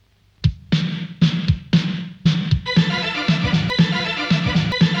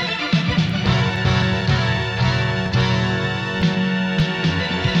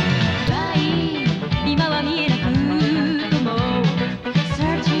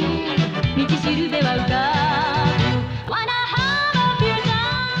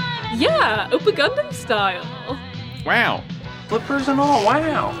style. Wow. Flippers and all,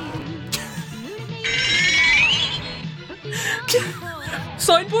 wow.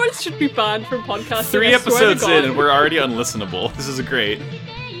 Soundboards should be banned from podcasting. 3 I swear to episodes God. in and we're already unlistenable. This is great.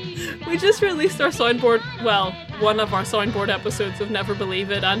 We just released our soundboard, well, one of our soundboard episodes of Never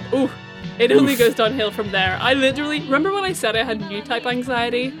Believe It, and it only goes downhill from there. I literally, remember when I said I had new type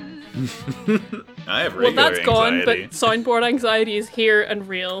anxiety? I have regular Well, that's gone, anxiety. but soundboard anxiety is here and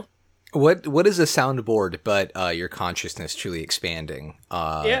real. What is a soundboard but your consciousness truly expanding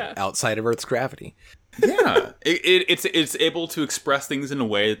outside of Earth's gravity? Yeah, it's able to express things in a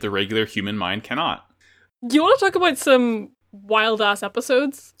way that the regular human mind cannot. Do you want to talk about some wild-ass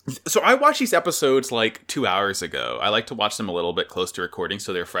episodes? So I watched these episodes like 2 hours ago. I like to watch them a little bit close to recording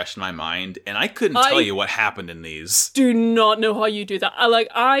so they're fresh in my mind, and I couldn't tell you what happened in these. Do not know how you do that.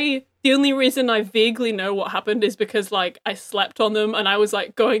 The only reason I vaguely know what happened is because, like, I slept on them and I was,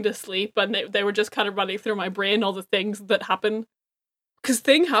 like, going to sleep and they were just kind of running through my brain, all the things that happen. Because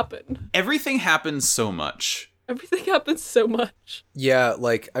thing happened. Everything happens so much. Everything happens so much. Yeah,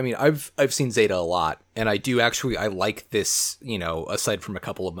 like, I mean, I've seen Zeta a lot, and I like this, aside from a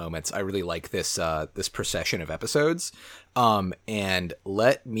couple of moments, I really like this this procession of episodes. And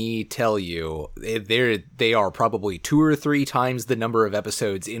let me tell you, they are probably 2 or 3 times the number of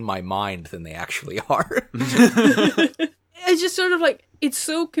episodes in my mind than they actually are. It's just sort of like, it's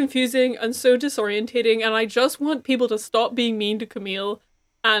so confusing and so disorientating, and I just want people to stop being mean to Camille.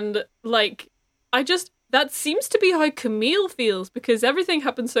 And, like, that seems to be how Camille feels, because everything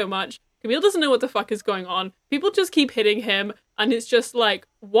happens so much. Camille doesn't know what the fuck is going on. People just keep hitting him, and it's just like,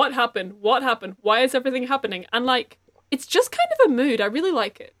 what happened? What happened? Why is everything happening? And, like, it's just kind of a mood. I really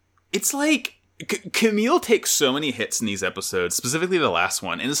like it. It's like, Camille takes so many hits in these episodes, specifically the last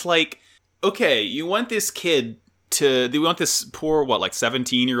one, and it's like, okay, you want this poor,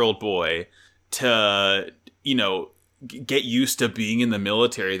 17-year-old boy to, get used to being in the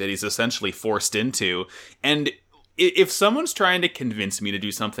military that he's essentially forced into. And if someone's trying to convince me to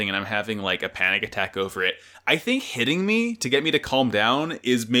do something and I'm having like a panic attack over it, I think hitting me to get me to calm down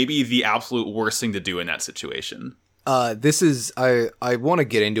is maybe the absolute worst thing to do in that situation. I want to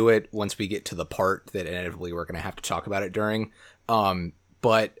get into it once we get to the part that inevitably we're going to have to talk about it during.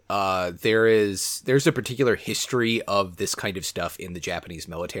 But there's a particular history of this kind of stuff in the Japanese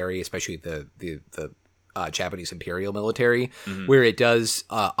military, especially the Japanese Imperial military, where it does,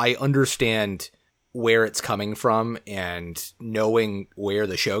 I understand where it's coming from, and knowing where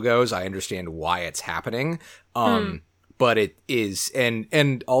the show goes, I understand why it's happening. But it is,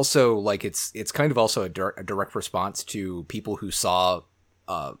 and also, like, it's kind of also a direct response to people who saw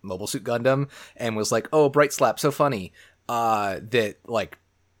Mobile Suit Gundam and was like, oh, Bright Slap, so funny. That, like,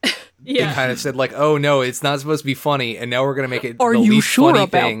 they kind of said, like, oh, no, it's not supposed to be funny, and now we're going to make it the least funny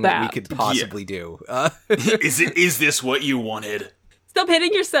thing we could possibly do. Is this what you wanted? Stop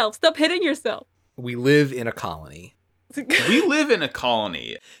hitting yourself. Stop hitting yourself. We live in a colony. We live in a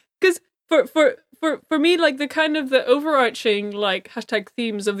colony. Because for me, like, the kind of the overarching, like, hashtag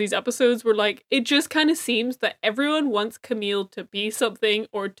themes of these episodes were, like, it just kind of seems that everyone wants Camille to be something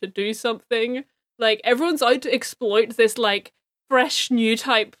or to do something. Like, everyone's out to exploit this, like, fresh new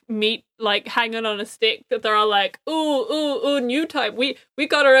type meat, like, hanging on a stick, that they're all like, ooh, new type. We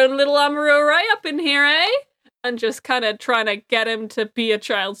got our own little Amuro Ray up in here, eh? And just kind of trying to get him to be a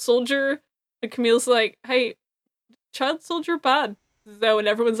child soldier. And Camille's like, hey, child soldier bad. Though, and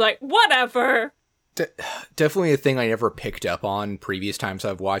everyone's like, whatever. Definitely a thing I never picked up on previous times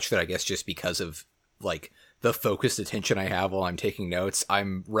I've watched that, I guess just because of, like, the focused attention I have while I'm taking notes,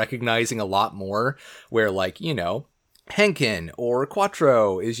 I'm recognizing a lot more where, like, Henkin or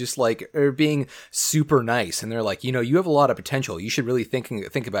Quattro is just like, are being super nice, and they're like, you have a lot of potential, you should really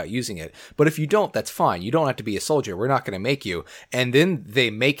think about using it, but if you don't, that's fine, you don't have to be a soldier, we're not going to make you. And then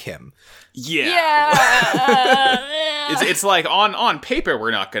they make him. Yeah. It's like, on paper we're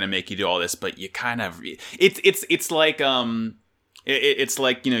not going to make you do all this, but you kind of, it's like it's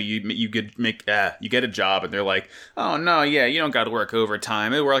like, you could make you get a job and they're like, oh no, yeah, you don't got to work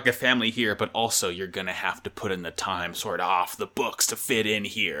overtime, we're like a family here, but also you're gonna have to put in the time sort of off the books to fit in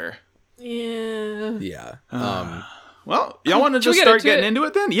here. Yeah. Well, y'all want to just start getting into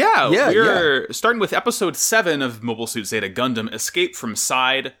it then? Yeah, we're starting with episode 7 of Mobile Suit Zeta Gundam, Escape from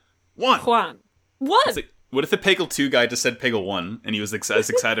Side 1. What? What if the Peggle 2 guy just said Peggle 1 and he was as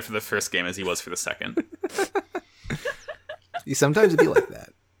excited for the first game as he was for the second? Sometimes it'd be like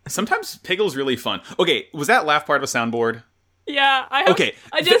that. Sometimes Piggle's really fun. Okay, was that laugh part of a soundboard? Yeah, I have. Okay,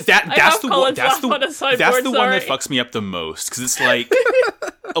 that's the one that fucks me up the most, because it's like,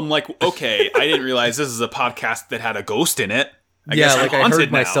 I'm like, okay, I didn't realize this is a podcast that had a ghost in it. I guess I'm like I haunted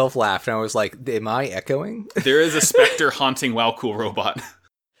heard now. myself laugh, and I was like, "Am I echoing?" There is a specter haunting Wow Cool Robot.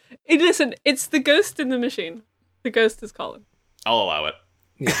 Hey, listen, it's the ghost in the machine. The ghost is Colin. I'll allow it.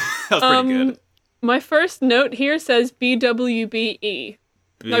 Yeah. That was pretty good. My first note here says BWBE.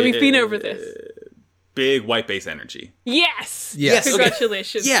 Now, we've been over this. Big white base energy. Yes! Yes. Okay.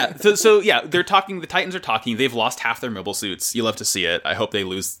 Congratulations. Yeah, so yeah, they're talking, the Titans are talking, they've lost half their mobile suits. You love to see it. I hope they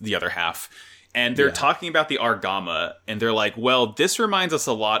lose the other half. And they're talking about the Argama, and they're like, well, this reminds us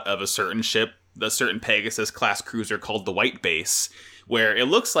a lot of a certain ship, a certain Pegasus-class cruiser called the White Base, where it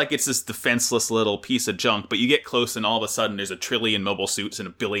looks like it's this defenseless little piece of junk, but you get close and all of a sudden there's 1 trillion mobile suits and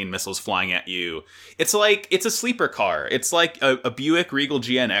 1 billion missiles flying at you. It's like, it's a sleeper car. It's like a Buick Regal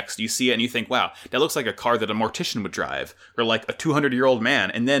GNX. You see it and you think, wow, that looks like a car that a mortician would drive, or like a 200-year-old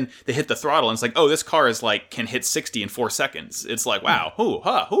man. And then they hit the throttle and it's like, oh, this car is like, can hit 60 in 4 seconds. It's like, wow,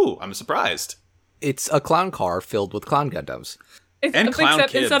 I'm surprised. It's a clown car filled with clown Gundams. And clown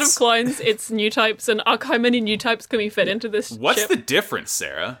except kids. instead of clones, it's new types. And how many new types can we fit into this What's ship? the difference,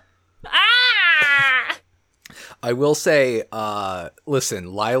 Sarah? Ah! I will say,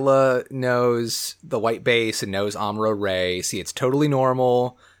 listen, Lila knows the White Base and knows Amuro Ray. See, it's totally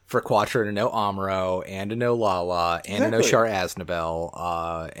normal for Quattro to know Amuro and to know Lala and to know Char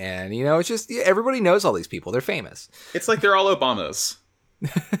Aznable. And, you know, it's just, everybody knows all these people. They're famous. It's like they're all Obamas.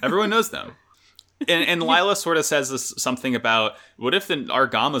 Everyone knows them. And Lila sort of says this, something about, what if the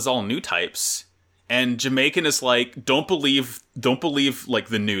Argama's all new types? And Jamaican is like, don't believe like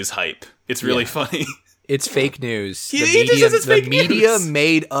the news hype. It's really funny. It's fake news. He just says it's fake media news.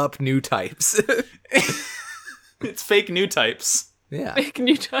 made up new types. It's fake new types. Yeah. Big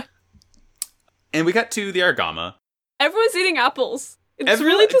new type. And we got to the Argama. Everyone's eating apples. It's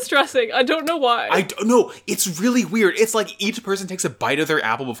Everyone- really distressing. I don't know why. I don't know. It's really weird. It's like each person takes a bite of their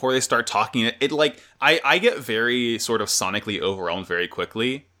apple before they start talking. It like, I get very sort of sonically overwhelmed very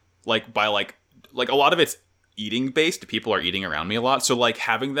quickly. Like by like a lot of it's eating based. People are eating around me a lot. So like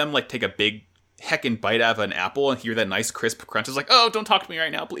having them like take a big heckin' bite out of an apple and hear that nice crisp crunch is like, oh, don't talk to me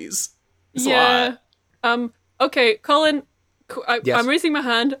right now, please. It's a lot. Okay, Colin, Yes. I'm raising my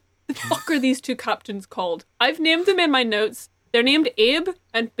hand. The fuck are these 2 captains called? I've named them in my notes. They're named Abe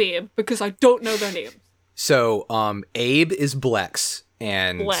and Babe because I don't know their names. So, Abe is Blex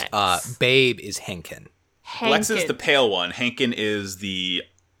and Blex. Babe is Henkin. Lex is Henkin. the pale one. Hankin is the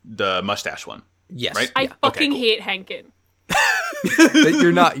mustache one. Yes. Right? I Yeah. fucking cool. hate Henkin.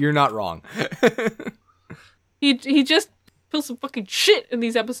 You're not wrong. He just pulls some fucking shit in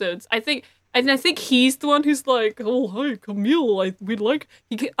these episodes. I think he's the one who's like, oh hi Camille,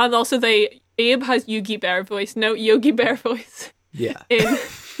 and also Abe has Yogi Bear voice, no Yogi Bear voice Yeah. in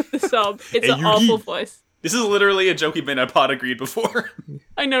the sub. It's Hey, an Yogi. awful voice. This is literally a joke been at Pod agreed before.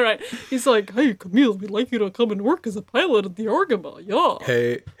 I know, right? He's like, hey Camille, we'd like you to come and work as a pilot at the Argama,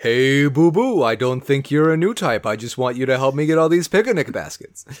 yeah. Hey, boo boo, I don't think you're a new type. I just want you to help me get all these picnic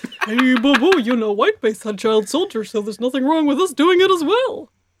baskets. Hey boo boo, you know White Base had child soldiers, so there's nothing wrong with us doing it as well.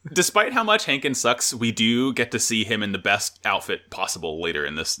 Despite how much Hankin sucks, we do get to see him in the best outfit possible later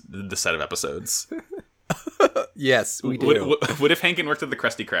in this set of episodes. Yes, we do. What if Hankin worked at the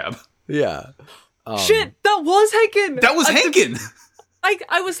Krusty Krab? Yeah. Shit, that was Henkin! That was Hankin!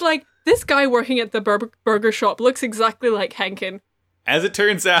 I was like, this guy working at the burger shop looks exactly like Henkin. As it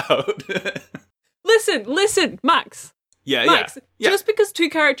turns out. Listen, Max. Max, yeah. just because 2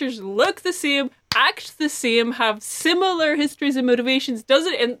 characters look the same, act the same, have similar histories and motivations,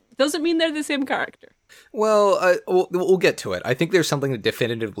 doesn't mean they're the same character. Well, we'll get to it. I think there's something that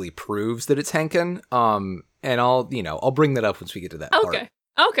definitively proves that it's Henkin. And I'll bring that up once we get to that part.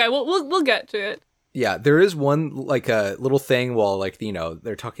 Okay, well, we'll get to it. Yeah, there is one, like, a little thing while, like,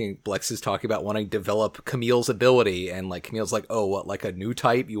 Blex is talking about wanting to develop Camille's ability, and, like, Camille's like, oh, what, like a new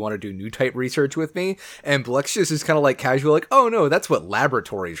type? You want to do new type research with me? And Blex just is kind of, like, casual, like, oh, no, that's what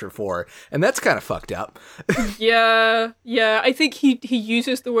laboratories are for. And that's kind of fucked up. Yeah, I think he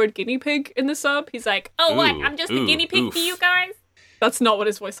uses the word guinea pig in the sub. He's like, oh, what, I'm just a guinea pig oof. for you guys? That's not what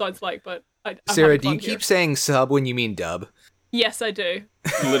his voice sounds like, but I'm Sarah, having do you fun keep here. saying sub when you mean dub? Yes, I do.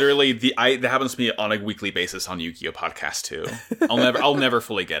 Literally, that happens to me on a weekly basis on Yu-Gi-Oh! Podcast, too. I'll never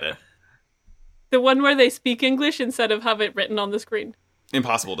fully get it. The one where they speak English instead of have it written on the screen.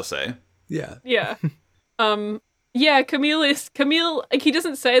 Impossible to say. Yeah. Yeah. Yeah, Camille, like, he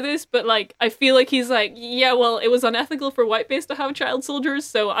doesn't say this, but, like, I feel like he's like, yeah, well, it was unethical for White Base to have child soldiers,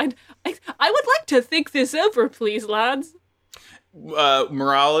 so I would like to think this over, please, lads.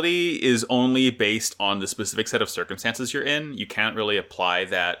 Morality is only based on the specific set of circumstances you're in. You can't really apply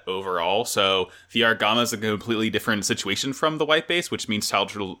that overall. So the Argama is a completely different situation from the White Base, which means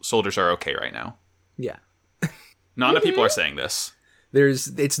child soldiers are okay right now. Yeah. Not enough people are saying this.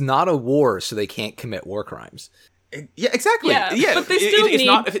 It's not a war, so they can't commit war crimes. Yeah, exactly. Yeah, but they still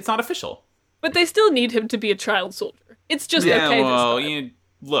it's not official. But they still need him to be a child soldier. It's just okay this time.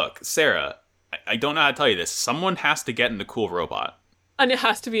 Look, Sarah, I don't know how to tell you this. Someone has to get in the cool robot. And it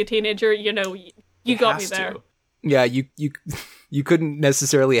has to be a teenager, you got me there. Yeah, you couldn't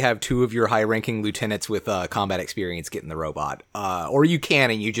necessarily have two of your high-ranking lieutenants with combat experience get in the robot. Or you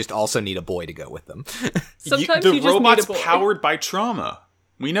can, and you just also need a boy to go with them. Sometimes the you just robot's need a boy. powered by trauma.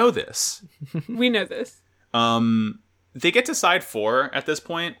 We know this. We know this. They get to side 4 at this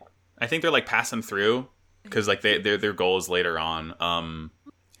point. I think they're like passing through because like their goal is later on.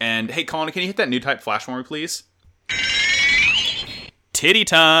 And hey, Colin, can you hit that new type flash for me, please? Titty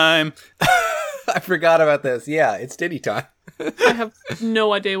time. I forgot about this. Yeah, it's titty time. I have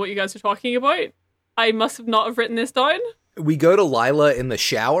no idea what you guys are talking about. I must have not have written this down. We go to Lila in the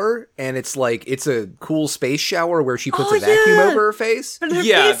shower, and it's a cool space shower where she puts a vacuum over her face.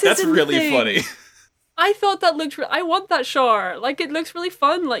 Yeah, that's really funny. I thought that looked. I want that shower. Like, it looks really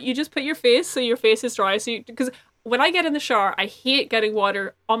fun. Like, you just put your face so your face is dry. Because when I get in the shower, I hate getting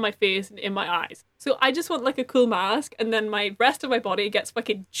water on my face and in my eyes. So I just want like a cool mask, and then my rest of my body gets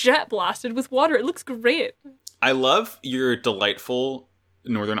fucking jet blasted with water. It looks great. I love your delightful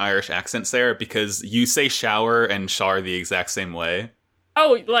Northern Irish accent, Sarah, because you say shower and shower the exact same way.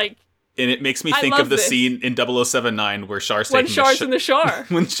 Oh, like. And it makes me think of the scene in 0079 where Char's when Char's in the shower.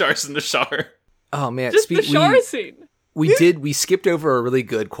 When Char's in the shower. Oh man, just the shower scene. We skipped over a really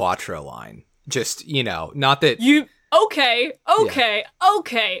good Quattro line. Just, not that okay,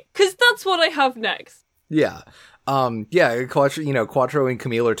 because that's what I have next. Yeah. Quattro and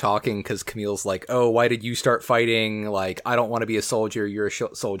Camille are talking because Camille's like, oh, why did you start fighting? Like, I don't want to be a soldier. You're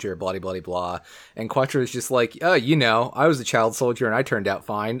a soldier, blah, blah, blah, blah. And Quattro's just like, oh, I was a child soldier and I turned out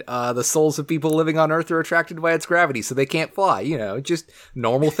fine. The souls of people living on Earth are attracted by its gravity, so they can't fly. Just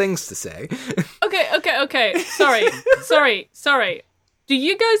normal things to say. Okay. Sorry. Do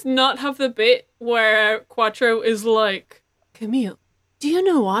you guys not have the bit where Quattro is like, Camille, do you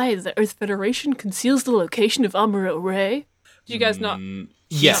know why the Earth Federation conceals the location of Amuro Ray? Do you guys not?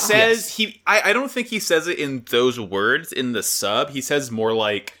 He says I don't think he says it in those words in the sub. He says more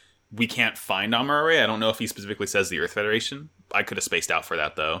like, we can't find Amuro Ray. I don't know if he specifically says the Earth Federation. I could have spaced out for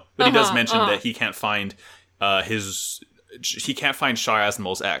that though. But he does mention that he can't find Shar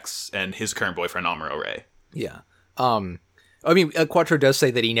Asimil's ex and his current boyfriend Amuro Ray. Yeah. Quattro does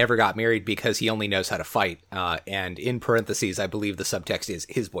say that he never got married because he only knows how to fight. And in parentheses, I believe the subtext is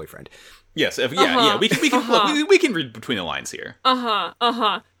his boyfriend. Yes. Yeah. We can read between the lines here.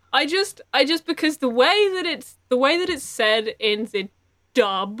 I just because the way that it's said in the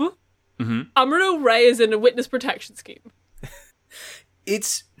dub, Amuro Ray is in a witness protection scheme.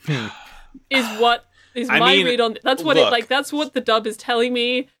 It's is what is my read on. That's what that's what the dub is telling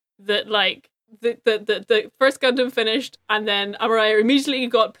me. That like. The first Gundam finished, and then Amuro immediately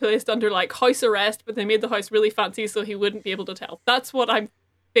got placed under like house arrest, but they made the house really fancy so he wouldn't be able to tell. That's what I'm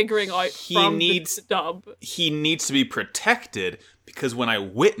figuring out the dub. He needs to be protected because when I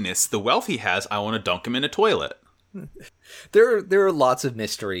witness the wealth he has, I want to dunk him in a toilet. There are lots of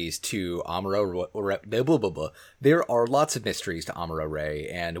mysteries to Amuro. There are lots of mysteries to Amuro Ray,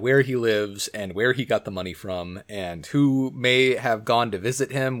 and where he lives, and where he got the money from, and who may have gone to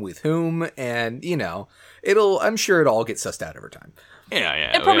visit him with whom, and I'm sure it all gets sussed out over time.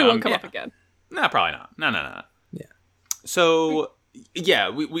 Yeah. It probably won't come up again. No, probably not. No. Yeah. So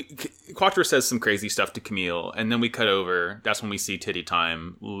we Quattro says some crazy stuff to Camille, and then we cut over. That's when we see Titty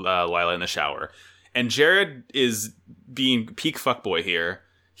Time, Lila in the shower. And Jared is being peak fuckboy here.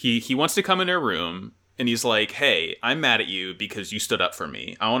 He wants to come in her room, and he's like, hey, I'm mad at you because you stood up for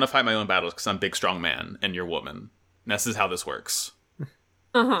me. I want to fight my own battles because I'm a big, strong man, and you're a woman. And this is how this works.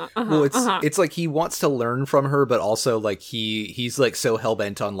 Well, it's like he wants to learn from her, but also like he's like so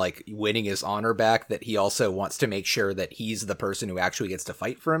hell-bent on like winning his honor back that he also wants to make sure that he's the person who actually gets to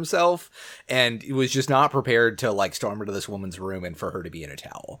fight for himself, and he was just not prepared to like storm into this woman's room and for her to be in a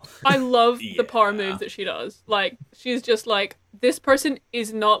towel. I love the power move that she does. Like, she's just like, this person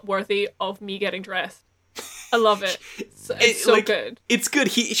is not worthy of me getting dressed. I love it. It's so good. It's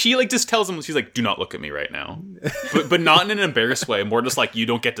good. She like just tells him, she's like, do not look at me right now. but not in an embarrassed way. More just like, you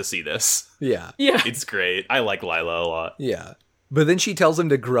don't get to see this. Yeah. It's great. I like Lila a lot. Yeah. But then she tells him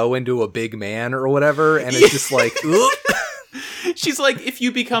to grow into a big man or whatever. And it's just like, she's like, if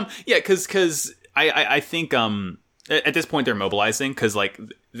you become, cause I think, at this point they're mobilizing. Cause like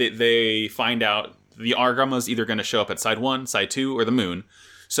they find out the Argama's either going to show up at side 1, side 2, or the moon.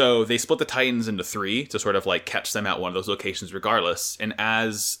 So they split the Titans into 3 to sort of like catch them at one of those locations regardless. And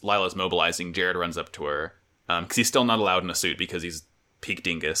as Lila's mobilizing, Jared runs up to her because he's still not allowed in a suit because he's peak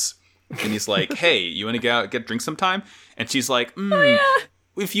dingus. And he's like, "Hey, you want to get drink sometime?" And she's like,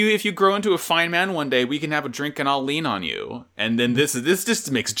 If you grow into a fine man one day, we can have a drink and I'll lean on you." And then this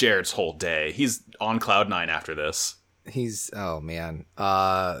just makes Jared's whole day. He's on cloud nine after this. He's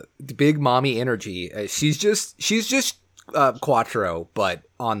big mommy energy. She's just Quattro, but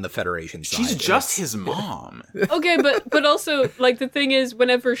on the Federation side. She's just his mom. Okay, but also, like, the thing is,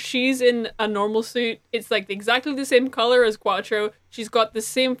 whenever she's in a normal suit, it's, like, exactly the same color as Quattro. She's got the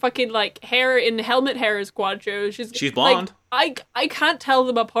same fucking, like, hair in helmet hair as Quattro. She's blonde. Like, I can't tell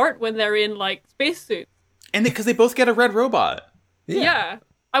them apart when they're in, like, spacesuits. And because they both get a red robot. Yeah.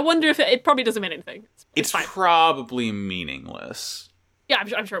 I wonder if it probably doesn't mean anything. It's fine. probably meaningless. Yeah,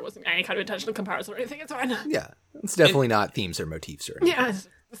 I'm sure it wasn't any kind of intentional comparison or anything. It's fine. Yeah, it's definitely not themes or motifs or anything. Yeah,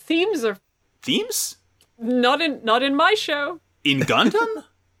 themes are Themes? not in my show. In Gundam?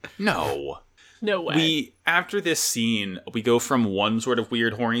 No. No way. After this scene, we go from one sort of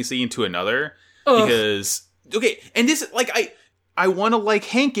weird horny scene to another. Ugh. Because, okay, and this, like, I want to like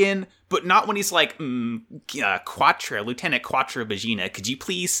Hank in, but not when he's like, Quattro, Lieutenant Quattro Vagina, could you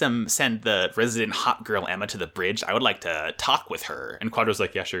please send the resident hot girl Emma to the bridge? I would like to talk with her. And Quattro's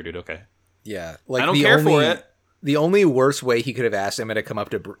like, yeah, sure, dude, okay. Yeah, like I don't care for it. The only worst way he could have asked Emma to come up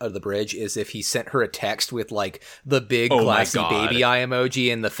to the bridge is if he sent her a text with like the big classy baby eye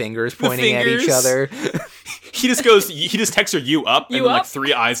emoji and the fingers pointing at each other. He just texts her, you up, and then like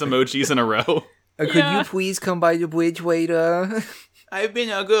 3 eyes emojis in a row. Could you please come by the bridge, waiter? I've been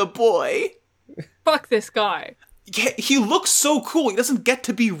a good boy. Fuck this guy. Yeah, he looks so cool. He doesn't get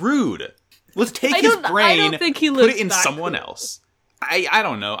to be rude. Let's take his I brain, don't think he put it in that someone cool. else. I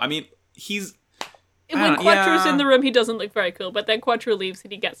don't know. I mean, he's... When Quattro's in the room, he doesn't look very cool, but then Quattro leaves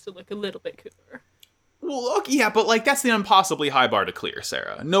and he gets to look a little bit cooler. Well, look, yeah, but like that's the impossibly high bar to clear,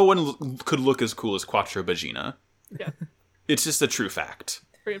 Sarah. No one could look as cool as Quattro Vagina. Yeah. It's just a true fact.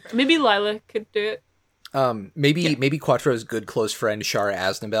 Maybe Lila could do it. Maybe Quattro's good close friend Shara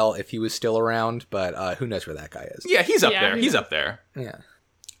Aznabel if he was still around, but who knows where that guy is? Yeah, he's up there. He's up there. Yeah.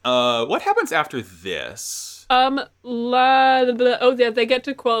 What happens after this? They get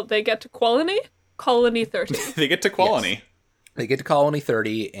to Colony 30. They get to Colony. Yes. They get to Colony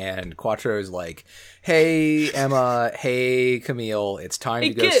 30, and Quattro's like, "Hey, Emma. Hey, Camille. It's time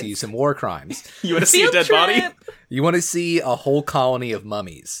to go see some war crimes. You want to see a dead body? You want to see a whole colony of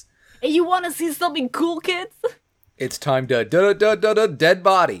mummies. Hey, you want to see something cool, kids? It's time to dead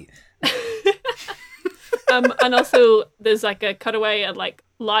body." And also there's like a cutaway, and like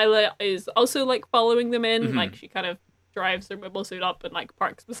Lila is also like following them in. Mm-hmm. Like she kind of drives her mobile suit up and like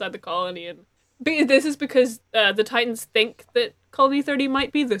parks beside the colony, and this is because the Titans think that Colony 30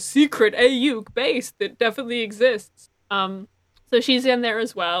 might be the secret AU base that definitely exists. So she's in there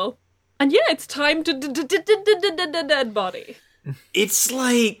as well. And yeah, it's time to dead body. It's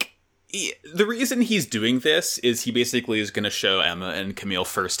like the reason he's doing this is he basically is going to show Emma and Camille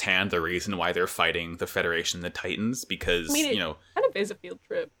firsthand the reason why they're fighting the Federation and the Titans, because kind of is a field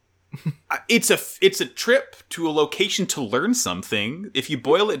trip. It's a trip to a location to learn something. If you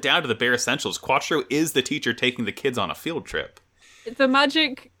boil it down to the bare essentials, Quattro is the teacher taking the kids on a field trip. It's a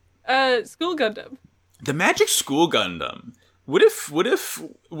magic school Gundam. The magic school Gundam. What if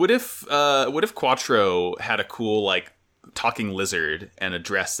Quattro had a cool like talking lizard and a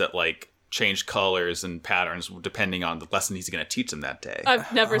dress that like changed colors and patterns depending on the lesson he's going to teach them that day?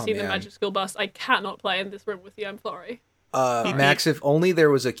 I've never seen the magic school bus. I cannot play in this room with you. I'm sorry. Max, if only there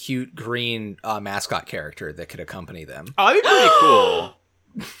was a cute green mascot character that could accompany them. Oh, that'd be pretty cool.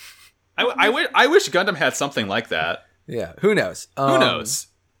 I wish Gundam had something like that. Yeah, who knows? Who knows?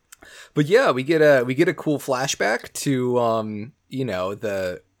 But yeah, we get a cool flashback to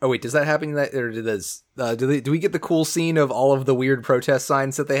the. Oh wait, does that happen? Do we get the cool scene of all of the weird protest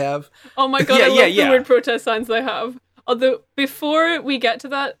signs that they have? Oh my god, I love the weird protest signs they have. Although, before we get to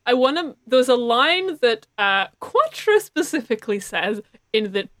that, there's a line that Quattro specifically says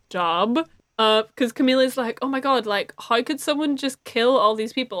in the dub, because Camille's like, oh my god, like, how could someone just kill all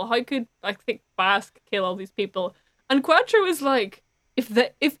these people? How could, I think, Basque kill all these people? And Quattro is like, he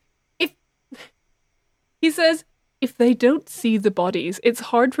says, if they don't see the bodies, it's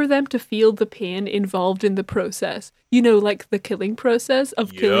hard for them to feel the pain involved in the process. You know, like the killing process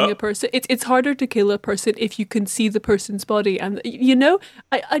of killing a person. It's harder to kill a person if you can see the person's body. And, you know,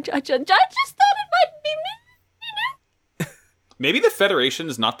 I just thought it might be me, Maybe the Federation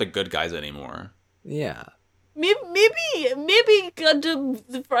is not the good guys anymore. Yeah. Maybe Gundam,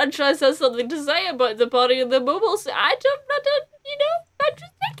 the franchise, has something to say about the body of the mobile. I'm just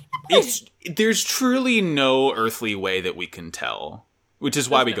thinking. There's truly no earthly way that we can tell, which is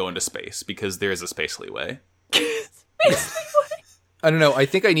why we go into space, because there is a spacely way. I don't know. I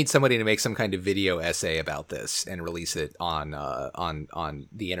think I need somebody to make some kind of video essay about this and release it on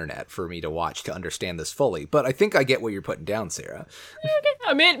the internet for me to watch to understand this fully. But I think I get what you're putting down, Sarah.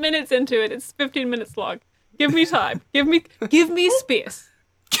 I'm 8 minutes into it. It's 15 minutes long. Give me time. Give me space.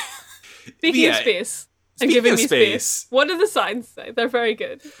 Speaking of space. And giving me space. What do the signs say? They're very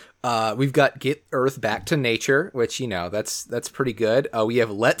good. We've got Get Earth Back to Nature, which, that's pretty good. We have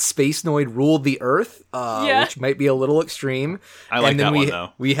Let Spacenoid Rule the Earth, which might be a little extreme. I like that one,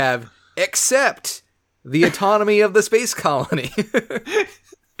 though. We have Accept the Autonomy of the Space Colony.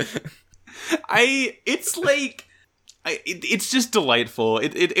 It's just delightful.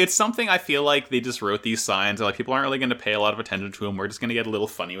 It's something I feel like they just wrote these signs. And, like, people aren't really going to pay a lot of attention to them. We're just going to get a little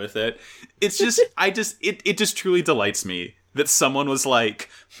funny with it. It's just, it just truly delights me that someone was like,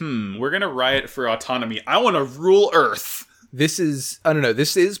 we're going to riot for autonomy. I want to rule Earth. This is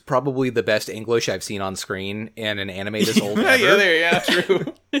probably the best English I've seen on screen in an anime this old ever. Yeah,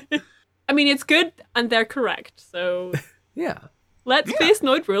 true. I mean, it's good and they're correct. So yeah. Let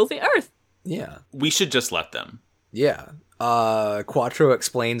Spacenoid rule the Earth. Yeah. We should just let them. Yeah. Quattro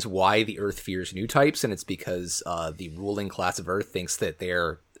explains why the Earth fears new types, and it's because the ruling class of Earth thinks that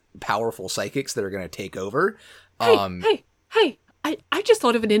they're powerful psychics that are going to take over. Hey, I just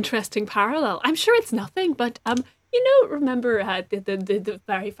thought of an interesting parallel. I'm sure it's nothing, but remember the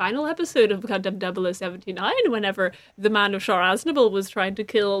very final episode of Gundam 0079 whenever the man of Char Aznable was trying to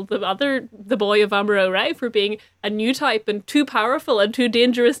kill the boy of Amuro Ray for being a new type and too powerful and too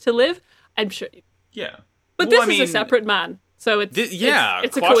dangerous to live? I'm sure. Yeah. But this is a separate man, so it's a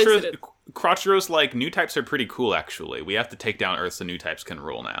coincidence. Quattro's like, new types are pretty cool, actually. We have to take down Earth so new types can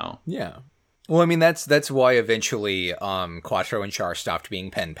rule now. Yeah. Well, I mean, that's why eventually Quattro and Char stopped being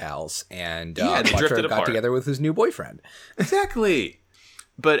pen pals, and Quattro got together with his new boyfriend. Exactly.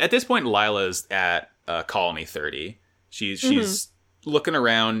 But at this point, Lila's at Colony 30. She's looking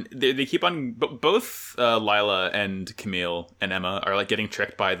around. They keep on... Both Lila and Camille and Emma are like getting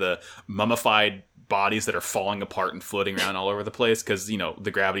tricked by the mummified bodies that are falling apart and floating around all over the place because,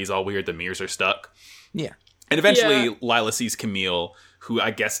 the gravity's all weird, the mirrors are stuck. Yeah. And eventually Lila sees Camille, who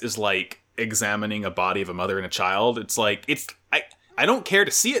I guess is like examining a body of a mother and a child. It's like, I don't care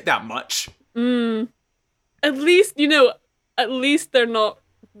to see it that much. At least they're not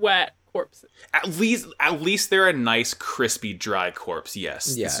wet corpses. At least they're a nice, crispy, dry corpse.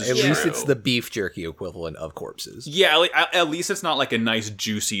 Yes. Yeah. At least it's the beef jerky equivalent of corpses. Yeah. At least it's not like a nice,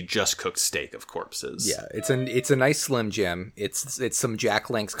 juicy, just cooked steak of corpses. Yeah. It's a nice Slim Jim. It's some Jack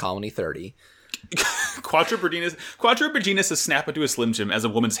Link's Colony 30. Quattro Berginas is snap into a Slim Jim as a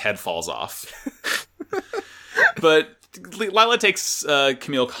woman's head falls off. But Lila takes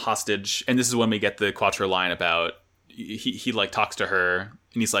Camille hostage, and this is when we get the Quattro line about he like talks to her,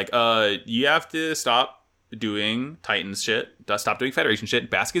 and he's like, you have to stop doing Titans shit, stop doing Federation shit,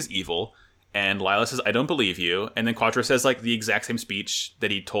 Basque is evil. And Lila says, I don't believe you. And then Quattro says like the exact same speech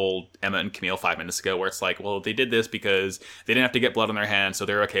that he told Emma and Camille 5 minutes ago, where it's like, well, they did this because they didn't have to get blood on their hands, so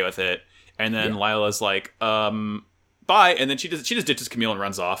they're okay with it. And then Lila's like, bye. And then she just ditches Camille and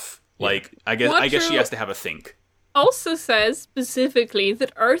runs off. Like, I guess she has to have a think. Also says specifically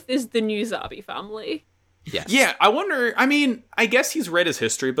that Earth is the new Zabi family. Yes. Yeah, I wonder, I guess he's read his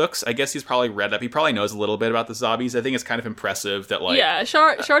history books. I guess he's probably read up. He probably knows a little bit about the Zabis. I think it's kind of impressive that, like... Yeah,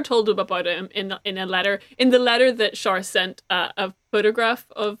 Char told him about him in a letter. In the letter that Char sent a photograph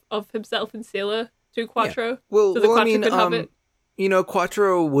of himself and Sayla to Quattro. Yeah. Well, so that Quattro could have it.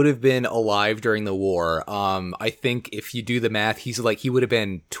 Quattro would have been alive during the war. I think if you do the math, he would have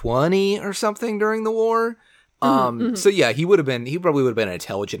been 20 or something during the war. So yeah, he probably would have been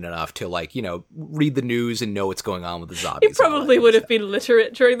intelligent enough to read the news and know what's going on with the zombies. He probably would have been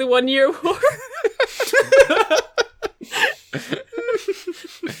literate during the 1 year war.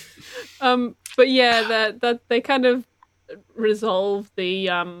 But yeah, that they kind of resolve the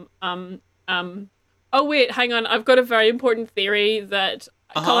Oh wait, hang on. I've got a very important theory that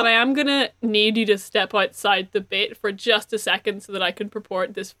Colin, I am gonna need you to step outside the bit for just a second so that I can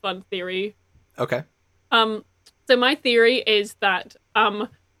purport this fun theory. Okay. So my theory is that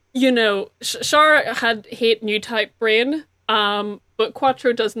Char had hate new type brain, but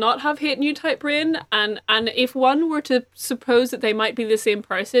Quattro does not have hate new type brain, and if one were to suppose that they might be the same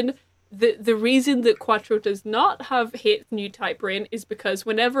person, the reason that Quattro does not have hate new type brain is because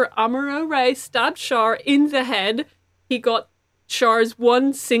whenever Amuro Ray stabbed Char in the head, he got Char's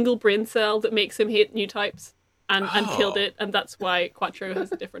one single brain cell that makes him hate new types. And killed it, and that's why Quattro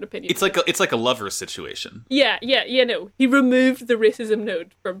has a different opinion. It's like a lover situation. Yeah. He removed the racism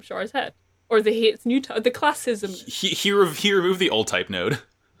node from Char's head, or the hates new type, the classism. He removed the old type node.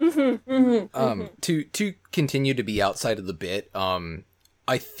 To continue to be outside of the bit,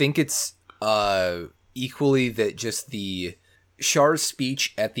 I think it's equally that just the Char's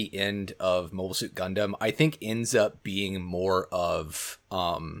speech at the end of Mobile Suit Gundam, I think ends up being more of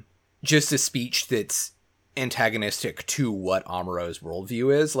just a speech that's antagonistic to what Amuro's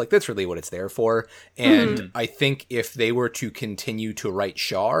worldview is. Like, that's really what it's there for. And I think if they were to continue to write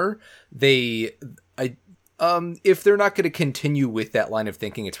Char, if they're not going to continue with that line of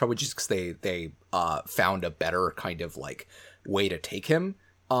thinking, it's probably just because they found a better kind of like way to take him.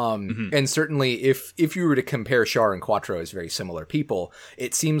 And certainly if you were to compare Char and Quattro as very similar people,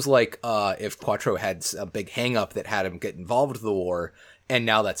 it seems like if Quattro had a big hang up that had him get involved with the war, and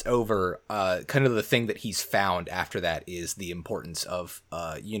now that's over, kind of the thing that he's found after that is the importance of,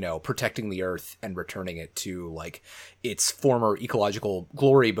 protecting the Earth and returning it to, like, its former ecological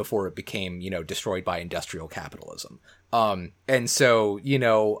glory before it became, destroyed by industrial capitalism. And so,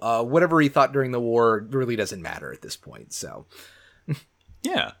 whatever he thought during the war really doesn't matter at this point, so...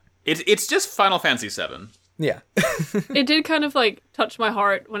 Yeah. It's just Final Fantasy VII. Yeah. It did kind of, like, touch my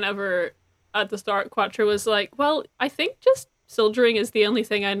heart whenever, at the start, Quattro was like, well, I think just soldiering is the only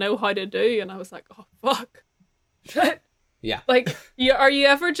thing I know how to do. And I was like, oh, fuck. Shit. Yeah. Like, are you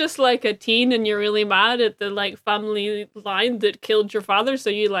ever just, like, a teen and you're really mad at the, like, family line that killed your father,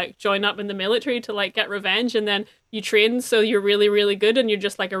 so you, like, join up in the military to, like, get revenge, and then you train so you're really, really good, and you're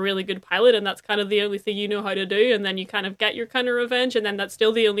just, like, a really good pilot, and that's kind of the only thing you know how to do, and then you kind of get your kind of revenge, and then that's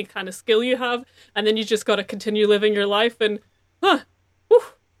still the only kind of skill you have, and then you just got to continue living your life, and,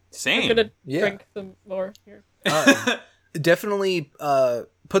 Same. I'm gonna drink some more here. Definitely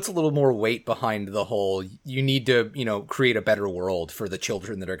puts a little more weight behind the whole, you need to, create a better world for the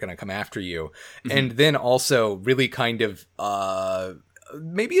children that are going to come after you. And then also really kind of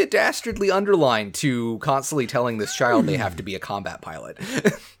maybe a dastardly underline to constantly telling this child they have to be a combat pilot.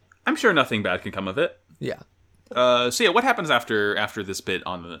 I'm sure nothing bad can come of it. Yeah. What happens after this bit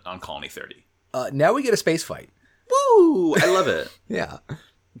on Colony 30? Now we get a space fight. Woo! I love it. Yeah.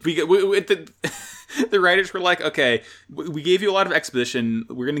 The writers were like, okay, we gave you a lot of exposition.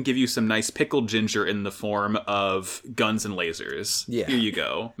 We're going to give you some nice pickled ginger in the form of guns and lasers. Yeah. Here you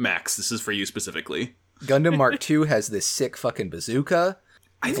go. Max, this is for you specifically. Gundam Mark II has this sick fucking bazooka.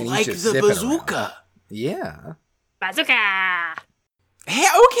 I like the bazooka. Around. Yeah. Bazooka! Hey,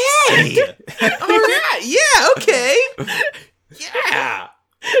 okay! All right, yeah, okay! Yeah!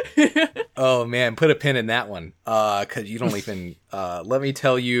 Oh man, put a pin in that one, because you don't even let me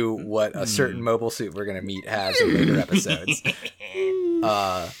tell you what a certain mobile suit we're gonna meet has in later episodes.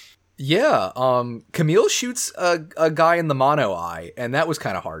 Camille shoots a guy in the mono eye, and that was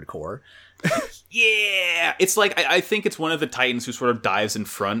kind of hardcore. Yeah, it's like I think it's one of the Titans who sort of dives in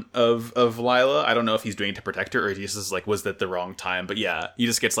front of Lila. I don't know if he's doing it to protect her or he just is like, was that the wrong time? But yeah, he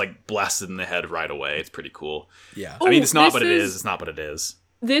just gets like blasted in the head right away. It's pretty cool. Yeah, I mean, it's not what it is. It's not what it is.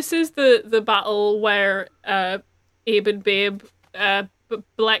 This is the battle where Abe and Babe,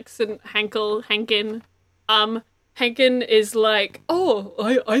 Blex and Henkin, Henkin is like,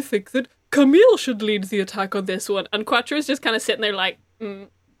 oh, I think that Camille should lead the attack on this one, and Quattro's just kind of sitting there like,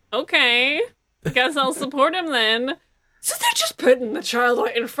 okay, guess I'll support him then. So they're just putting the child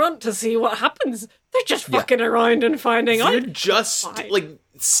out in front to see what happens. They're just fucking around and finding out. They're just,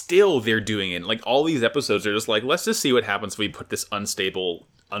 still they're doing it. Like, all these episodes are just like, let's just see what happens if we put this unstable,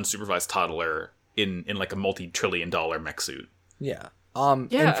 unsupervised toddler in like, a multi-trillion-dollar mech suit. Yeah.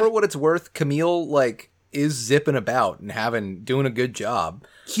 And for what it's worth, Camille, is zipping about and doing a good job.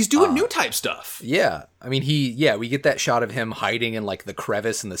 He's doing new type stuff. Yeah. I mean, we get that shot of him hiding in, the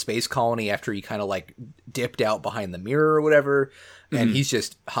crevice in the space colony after he kind of, dipped out behind the mirror or whatever. And he's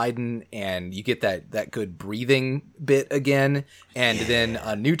just hiding, and you get that good breathing bit again. And then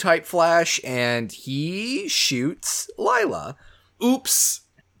a new type flash, and he shoots Lila. Oops.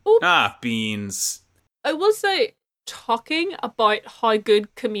 Ah, beans. I will say, talking about how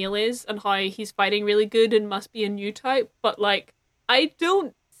good Camille is and how he's fighting really good and must be a new type, but I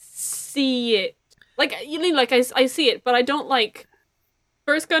don't see it. I see it, but I don't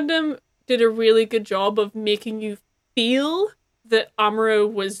First Gundam did a really good job of making you feel that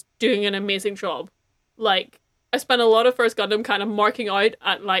Amuro was doing an amazing job. I spent a lot of First Gundam kind of marking out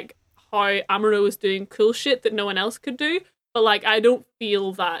at how Amuro was doing cool shit that no one else could do, but I don't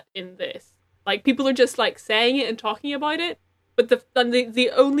feel that in this. People are just, saying it and talking about it. But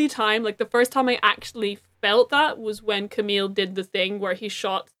the only time, the first time I actually felt that was when Camille did the thing where he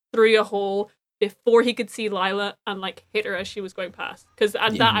shot through a hole before he could see Lila and, hit her as she was going past. Because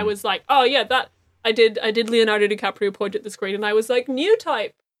at that, I was like, oh, yeah, that... I did Leonardo DiCaprio point at the screen, and I was like, new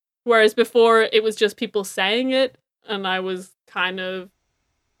type! Whereas before, it was just people saying it, and I was kind of...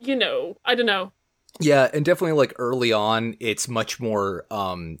 you know, I don't know. Yeah, and definitely like early on, it's much more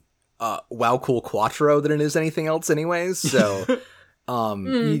wow cool Quattro than it is anything else anyways. So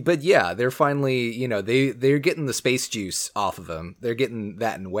but yeah, they're finally, you know, they're getting the space juice off of him. They're getting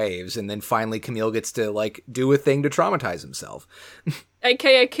that in waves, and then finally Camille gets to like do a thing to traumatize himself.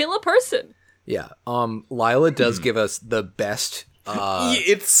 AKA kill a person. Yeah. Lila does give us the best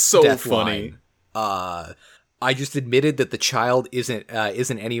it's so death funny. line. I just admitted that the child isn't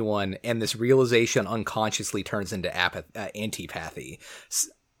anyone, and this realization unconsciously turns into antipathy.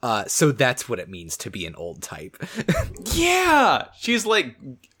 So that's what it means to be an old type. Yeah, she's like,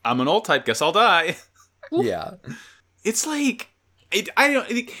 I'm an old type, guess I'll die. Yeah, It's like it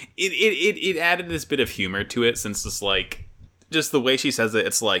added this bit of humor to it, since it's like just the way she says it.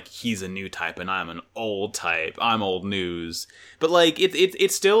 It's like he's a new type and I'm an old type. I'm old news, but like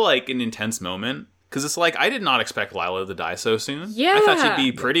it's still like an intense moment. Because it's like, I did not expect Lila to die so soon. Yeah. I thought she'd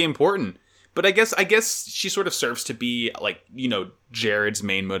be pretty important. But I guess she sort of serves to be, like, you know, Jared's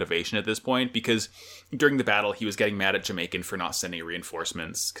main motivation at this point. Because during the battle, he was getting mad at Jamaican for not sending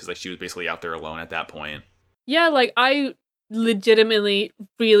reinforcements. Because, like, she was basically out there alone at that point. Yeah, like, I legitimately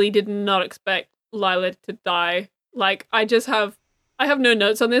really did not expect Lila to die. Like, I have no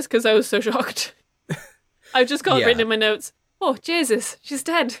notes on this because I was so shocked. I've just got it written in my notes. Oh, Jesus, she's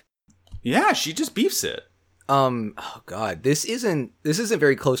dead. Yeah, she just beefs it. oh god, this isn't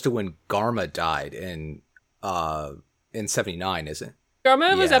very close to when Garma died in 79, is it?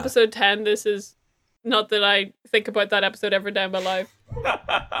 Garma was Yeah. episode 10. This is not that I think about that episode every day of my life.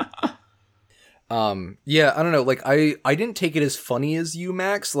 Yeah, I don't know, like I didn't take it as funny as you,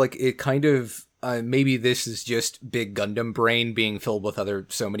 Max. Like it kind of maybe this is just Big Gundam brain being filled with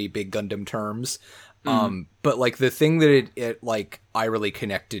so many Big Gundam terms. But like the thing that it like I really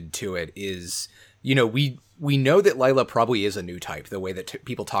connected to it is, you know, we know that Lila probably is a new type, the way that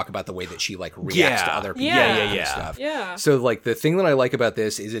people talk about the way that she like reacts to other people and stuff. Yeah. So like the thing that I like about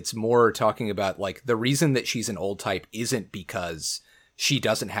this is it's more talking about like the reason that she's an old type isn't because she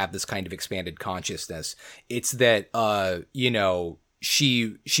doesn't have this kind of expanded consciousness. It's that you know,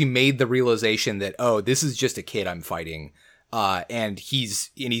 she made the realization that, oh, this is just a kid I'm fighting. And he's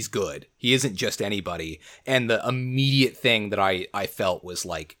good. He isn't just anybody. And the immediate thing that I felt was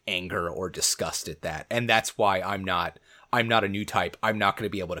like anger or disgust at that. And that's why I'm not a new type. I'm not going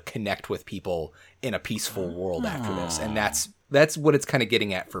to be able to connect with people in a peaceful world after this. And that's what it's kind of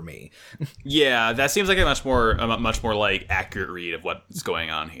getting at for me. Yeah, that seems like a much more like accurate read of what's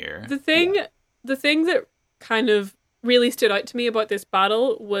going on here. The thing that kind of really stood out to me about this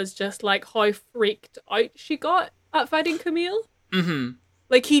battle was just like how freaked out she got at fighting Camille. Mm-hmm.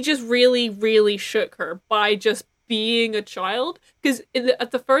 Like he just really, really shook her by just being a child. Because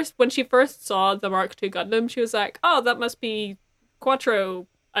when she first saw the Mark II Gundam, she was like, "Oh, that must be Quattro."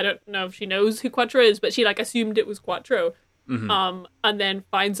 I don't know if she knows who Quattro is, but she like assumed it was Quattro. Mm-hmm. And then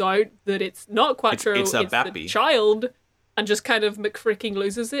finds out that it's not Quattro, It's a the Bappy. child, and just kind of McFricking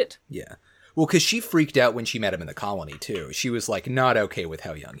loses it. Yeah. Well, because she freaked out when she met him in the colony, too. She was like not okay with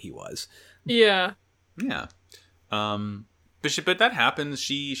how young he was. Yeah. Yeah. But that happens.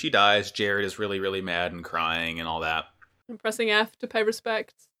 She dies. Jared is really, really mad and crying and all that. I'm pressing F to pay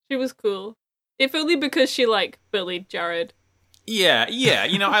respects. She was cool. If only because she, like, bullied Jared. Yeah.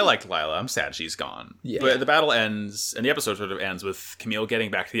 You know, I liked Lila. I'm sad she's gone. Yeah. But the battle ends, and the episode sort of ends with Camille getting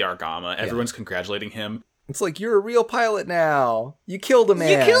back to the Argama. Everyone's congratulating him. It's like, you're a real pilot now. You killed a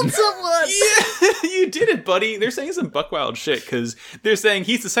man. You killed someone! Yeah, you did it, buddy. They're saying some buckwild shit, because they're saying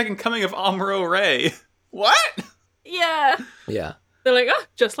he's the second coming of Amuro Ray. What? Yeah. Yeah. They're like, oh,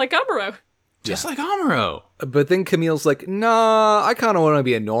 just like Amuro. Just like Amuro. But then Camille's like, nah, I kind of want to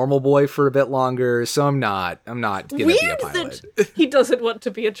be a normal boy for a bit longer, so I'm not gonna be a Weird pilot. that he doesn't want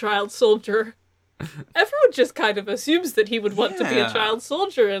to be a child soldier. Everyone just kind of assumes that he would want to be a Yeah. child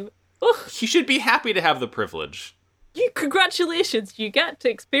soldier, and He should be happy to have the privilege. congratulations, you get to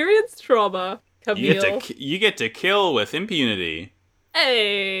experience trauma, Camille. You get to kill with impunity.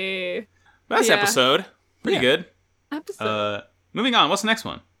 Hey, That's Yeah. episode. Pretty good. episode. Moving on. What's the next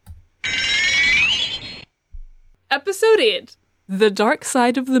one? Episode 8, The Dark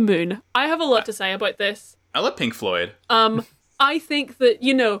Side of the Moon. I have a lot to say about this. I love Pink Floyd. I think that,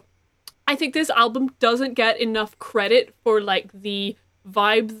 you know, I think this album doesn't get enough credit for, like, the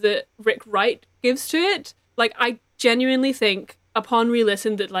vibe that Rick Wright gives to it. Like, I genuinely think, upon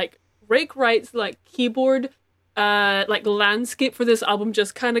re-listen, that, like, Rick Wright's, like, keyboard, like, landscape for this album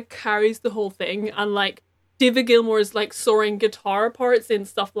just kind of carries the whole thing. And, like, David Gilmour's, like, soaring guitar parts in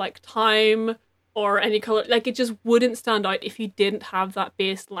stuff like Time or Any Color, like, it just wouldn't stand out if you didn't have that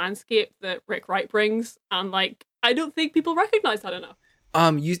bass landscape that Rick Wright brings. And, like, I don't think people recognize that enough.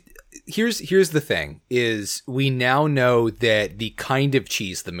 Here's the thing: is we now know that the kind of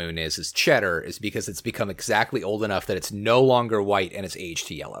cheese the moon is cheddar, is because it's become exactly old enough that it's no longer white and it's aged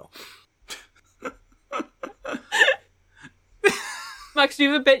to yellow. Max, do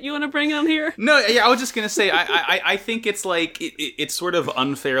you have a bit you want to bring on here? No, yeah, I was just gonna say, I think it's like it's sort of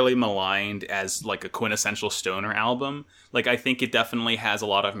unfairly maligned as like a quintessential stoner album. Like, I think it definitely has a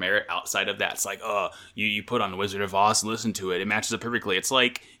lot of merit outside of that. It's like, oh, you put on Wizard of Oz and listen to it; it matches up perfectly. It's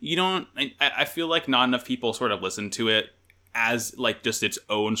like you don't. I feel like not enough people sort of listen to it as like just its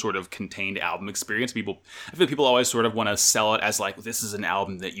own sort of contained album experience. I feel like people always sort of want to sell it as like, this is an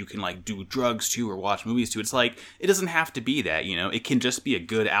album that you can like do drugs to or watch movies to. It's like, it doesn't have to be that, you know. It can just be a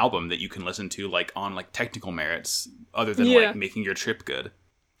good album that you can listen to like on like technical merits other than like making your trip good.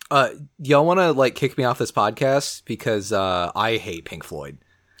 Y'all want to like kick me off this podcast because I hate Pink Floyd.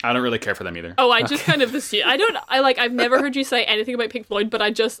 I don't really care for them either. Oh, I just kind of assume. I've never heard you say anything about Pink Floyd, but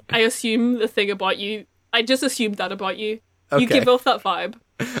I assume the thing about you. I just assumed that about you. Okay. You give off that vibe.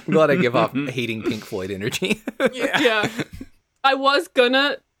 I'm glad I give off hating Pink Floyd energy. Yeah. I was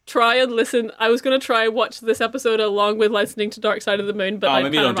gonna try and listen. I was gonna try and watch this episode along with listening to Dark Side of the Moon, but I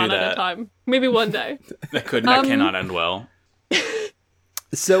kind of ran out of time. Maybe one day. That cannot end well.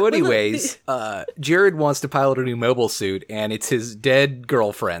 So anyways, Jared wants to pilot a new mobile suit, and it's his dead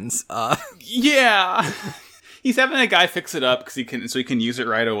girlfriend's. Yeah. He's having a guy fix it up so he can use it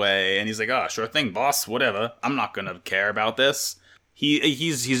right away, and he's like, "Oh, sure thing, boss. Whatever. I'm not gonna care about this."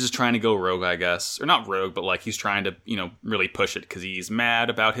 He's just trying to go rogue, I guess, or not rogue, but like he's trying to really push it because he's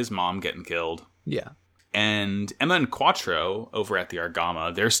mad about his mom getting killed. Yeah. And Emma and Quattro over at the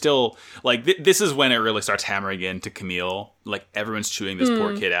Argama, they're still like this is when it really starts hammering into Camille. Like everyone's chewing this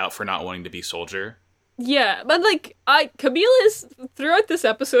poor kid out for not wanting to be soldier. Yeah, but like Camille is throughout this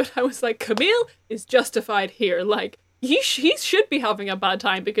episode. I was like, Camille is justified here. Like he should be having a bad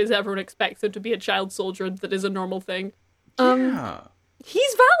time because everyone expects him to be a child soldier. That is a normal thing. Yeah,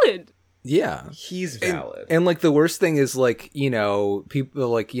 he's valid. Yeah, he's valid. And like the worst thing is like people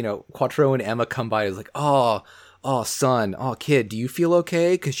like Quattro and Emma come by and is like, oh son, oh kid, do you feel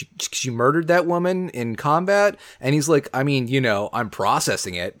okay? Because you murdered that woman in combat. And he's like, I mean, I'm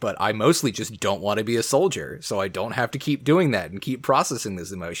processing it, but I mostly just don't want to be a soldier, so I don't have to keep doing that and keep processing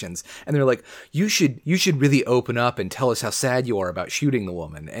those emotions. And they're like, you should really open up and tell us how sad you are about shooting the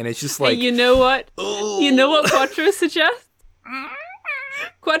woman. And it's just like, hey, you know what? You know what Quattro suggests?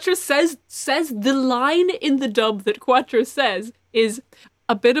 Quattro says the line in the dub that Quattro says is,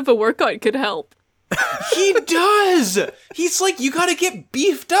 a bit of a workout could help. He does! He's like, you gotta get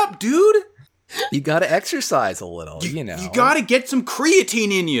beefed up, dude! You gotta exercise a little, You gotta get some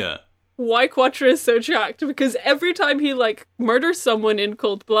creatine in you! Why Quattro is so jacked? Because every time he, like, murders someone in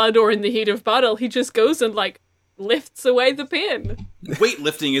cold blood or in the heat of battle, he just goes and, like, lifts away the pain.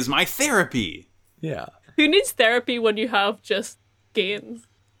 Weightlifting is my therapy! Yeah. Who needs therapy when you have just gains?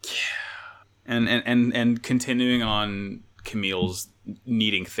 Yeah. And continuing on Camille's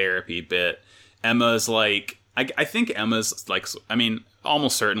needing therapy bit, Emma's like, I think Emma's like, I mean,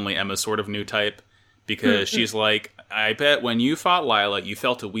 almost certainly Emma's sort of new type, because she's like, I bet when you fought Lila, you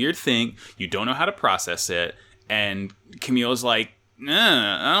felt a weird thing, you don't know how to process it, and Camille's like,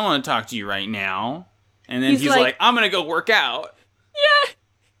 nah, I don't want to talk to you right now, and then he's like, I'm gonna go work out. Yeah!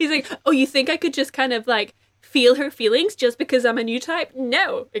 He's like, oh, you think I could just kind of, like, feel her feelings just because I'm a new type?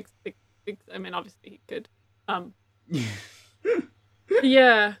 No. I mean, obviously he could.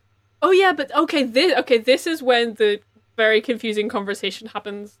 Yeah. Oh yeah, but this is when the very confusing conversation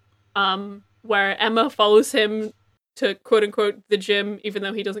happens, where Emma follows him to quote unquote the gym, even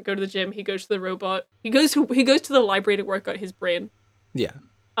though he doesn't go to the gym. He goes to the robot. He goes to the library to work out his brain. Yeah.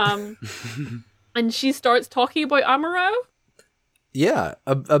 And she starts talking about Amuro. Yeah,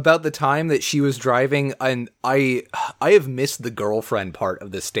 about the time that she was driving, and I have missed the girlfriend part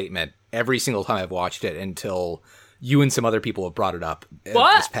of this statement every single time I've watched it until you and some other people have brought it up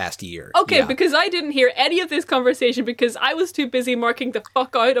this past year. Okay, yeah. Because I didn't hear any of this conversation because I was too busy marking the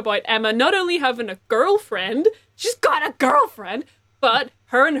fuck out about Emma not only having a girlfriend, she's got a girlfriend, but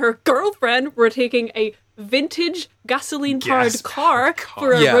her and her girlfriend were taking a vintage gasoline-powered car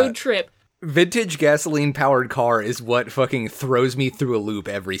for a road trip. Vintage gasoline-powered car is what fucking throws me through a loop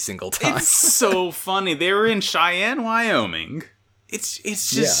every single time. It's so funny. They were in Cheyenne, Wyoming. It's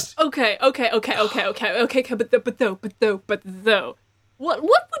just okay. But though, what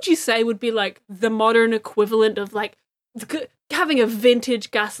would you say would be like the modern equivalent of like having a vintage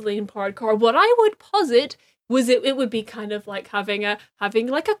gasoline-powered car? What I would posit was it would be kind of like having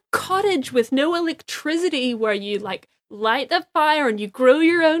like a cottage with no electricity where you like light the fire and you grow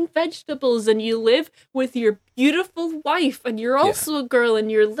your own vegetables and you live with your beautiful wife and you're also a girl and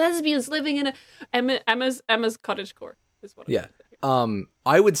you're lesbians living in Emma's cottagecore is what Yeah.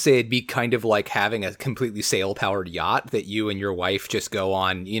 I would say it'd be kind of like having a completely sail-powered yacht that you and your wife just go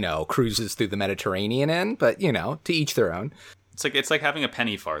on, cruises through the Mediterranean in, but, to each their own. It's like having a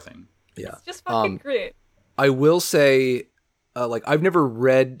penny farthing. Yeah. It's just fucking great. I will say, I've never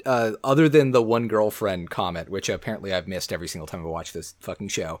read, other than the One Girlfriend comment, which apparently I've missed every single time I watch this fucking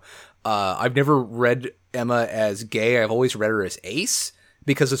show. I've never read Emma as gay. I've always read her as ace,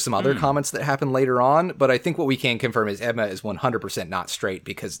 because of some other comments that happen later on. But I think what we can confirm is Emma is 100% not straight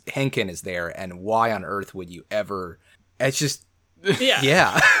because Henkin is there. And why on earth would you ever? It's just,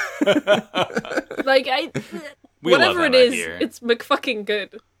 yeah. Like, We whatever love it Emma is, here. it's McFucking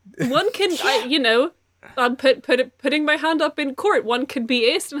good. One can, I'm putting my hand up in court. One can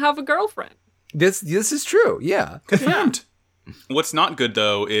be aced and have a girlfriend. This is true. Yeah. Confirmed. What's not good,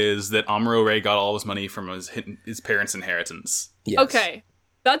 though, is that Amuro Ray got all his money from his parents' inheritance. Yes. Okay.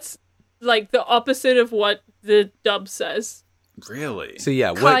 That's like the opposite of what the dub says. Really? So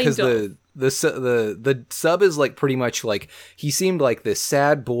yeah, because the sub is like pretty much like he seemed like this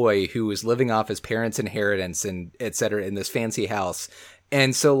sad boy who was living off his parents' inheritance and etc. in this fancy house,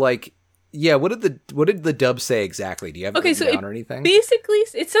 and so like yeah, what did the dub say exactly? Do you have it written down or anything? Basically,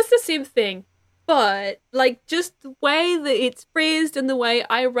 it says the same thing, but like just the way that it's phrased and the way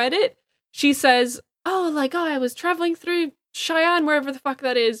I read it, she says, "Oh, I was traveling through Cheyenne, wherever the fuck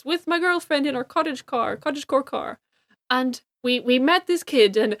that is, with my girlfriend in our cottagecore car, and we met this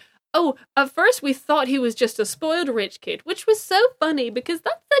kid, and at first we thought he was just a spoiled rich kid, which was so funny because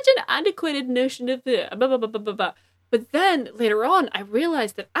that's such an antiquated notion of the blah blah blah blah blah blah. But then later on, I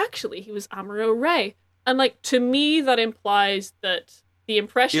realized that actually he was Amuro Ray, and like to me that implies that the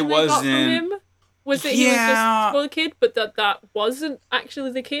impression I got from him was that he was just a spoiled kid, but that wasn't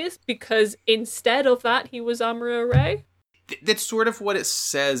actually the case because instead of that he was Amuro Ray." That's sort of what it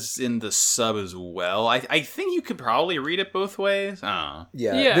says in the sub as well. I think you could probably read it both ways.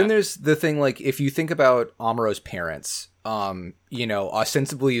 Yeah. Then there's the thing, like, if you think about Amuro's parents,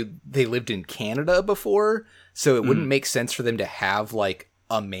 ostensibly they lived in Canada before, so it wouldn't make sense for them to have, like,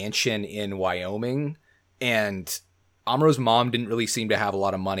 a mansion in Wyoming. And Amuro's mom didn't really seem to have a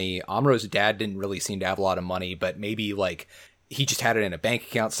lot of money. Amuro's dad didn't really seem to have a lot of money, but maybe, like, he just had it in a bank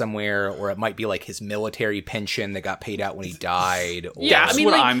account somewhere, or it might be like his military pension that got paid out when he died. Or, That's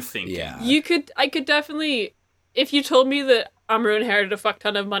what I'm thinking. Yeah. I could definitely, if you told me that Amuro inherited a fuck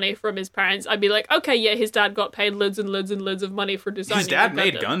ton of money from his parents, I'd be like, okay, yeah, his dad got paid loads and loads and loads of money for designing. His dad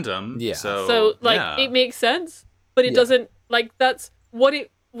made Gundam. Yeah. So it makes sense, but it doesn't, like, that's what it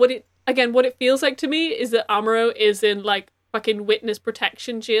feels like to me is that Amuro is in, like, fucking witness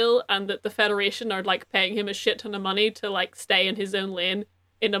protection jail and that the Federation are, like, paying him a shit ton of money to, like, stay in his own lane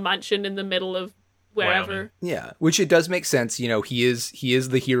in a mansion in the middle of wherever. Wyoming. Yeah, which it does make sense. He is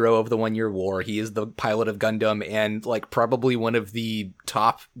the hero of the 1 Year War. He is the pilot of Gundam and, like, probably one of the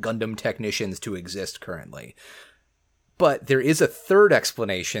top Gundam technicians to exist currently. But there is a third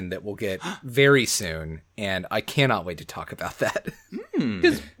explanation that we'll get very soon, and I cannot wait to talk about that.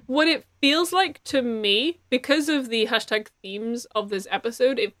 Because what it feels like to me, because of the hashtag themes of this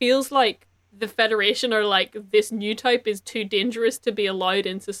episode, it feels like the Federation are like, this new type is too dangerous to be allowed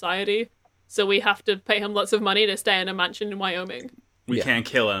in society, so we have to pay him lots of money to stay in a mansion in Wyoming. We can't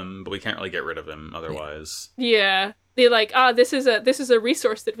kill him, but we can't really get rid of him otherwise. Yeah. They're like, this is a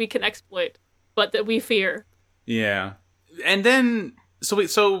resource that we can exploit, but that we fear. Yeah. And then,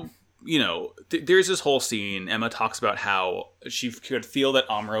 there's this whole scene. Emma talks about how she could feel that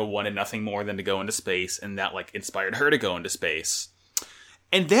Amuro wanted nothing more than to go into space, and that, like, inspired her to go into space.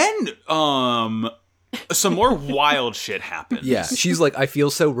 And then, some more wild shit happens. Yeah, she's like, I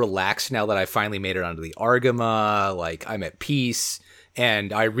feel so relaxed now that I finally made it onto the Argama, like, I'm at peace,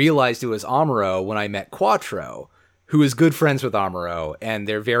 and I realized it was Amuro when I met Quattro, who is good friends with Amuro, and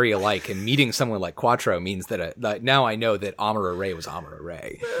they're very alike, and meeting someone like Quattro means that now I know that Amuro Ray was Amuro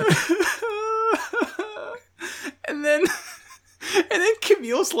Ray. And then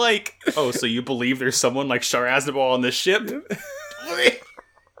Camille's like, oh, so you believe there's someone like Char Aznavour on this ship?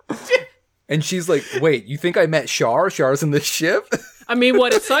 And she's like, wait, you think I met Char? Char's in this ship? I mean,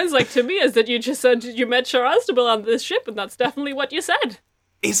 what it sounds like to me is that you just said you met Char Aznavour on this ship, and that's definitely what you said.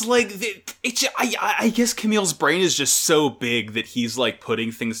 It's like, I guess Camille's brain is just so big that he's, like,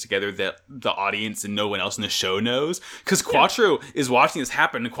 putting things together that the audience and no one else in the show knows. Because Quattro is watching this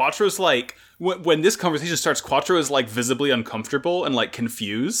happen, and Quattro's like, when this conversation starts, Quattro is, like, visibly uncomfortable and, like,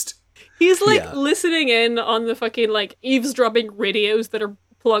 confused. He's, like, listening in on the fucking, like, eavesdropping radios that are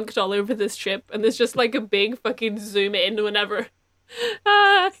plunked all over this ship, and there's just like a big fucking zoom in whenever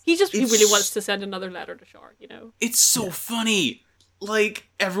he really wants to send another letter to Char, you know? It's so funny. Like,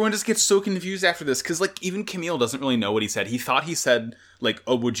 everyone just gets so confused after this, because, like, even Camille doesn't really know what he said. He thought he said, like,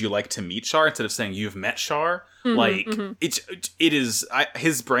 oh, would you like to meet Char? Instead of saying, you've met Char. His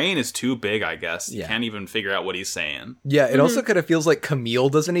brain is too big, I guess. Yeah. He can't even figure out what he's saying. Yeah, it also kind of feels like Camille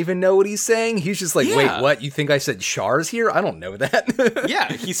doesn't even know what he's saying. He's just like, wait, what? You think I said Char's here? I don't know that.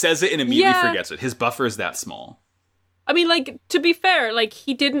 Yeah, he says it and immediately forgets it. His buffer is that small. I mean, like, to be fair, like,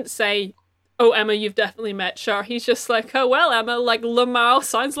 he didn't say, oh, Emma, you've definitely met Char. He's just like, oh, well, Emma, like, Lamau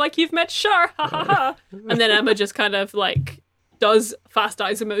sounds like you've met Char. Ha ha ha. And then Emma just kind of, like, does fast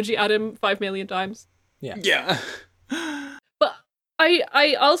eyes emoji at him 5 million times. Yeah. But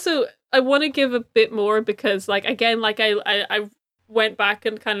I also want to give a bit more because, like, again, like, I went back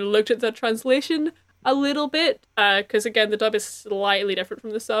and kind of looked at the translation a little bit because, again, the dub is slightly different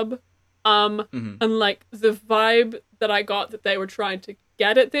from the sub. And, like, the vibe that I got that they were trying to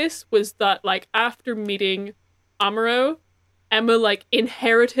get at this was that, like, after meeting Amuro, Emma, like,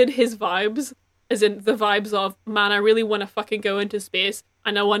 inherited his vibes, as in the vibes of, man, I really want to fucking go into space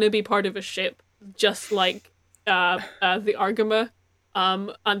and I want to be part of a ship, just like the Argama.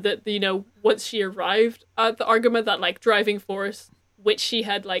 And that, you know, once she arrived at the Argama, that, like, driving force, which she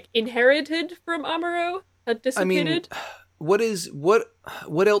had, like, inherited from Amuro, had dissipated. I mean, what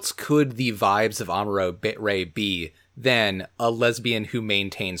else could the vibes of Amuro Ray be than a lesbian who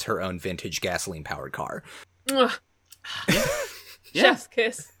maintains her own vintage gasoline-powered car? Chef's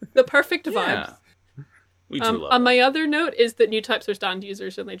kiss. The perfect vibes. Yeah. We do love and my other note is that new types are stand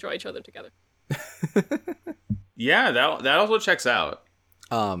users and they draw each other together. Yeah, that also checks out.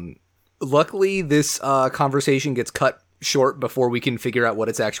 Luckily, this conversation gets cut short before we can figure out what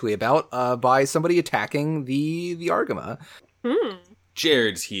it's actually about by somebody attacking the Argama.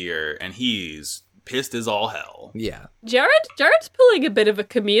 Jared's here, and he's pissed as all hell. Yeah. Jared's pulling a bit of a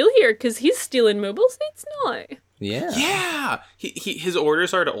Camille here because he's stealing mobile suits now. Yeah. Yeah! His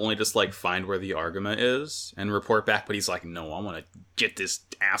orders are to only just, like, find where the Argama is and report back, but he's like, no, I want to get this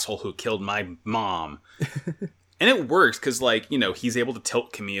asshole who killed my mom. And it works, because, like, you know, he's able to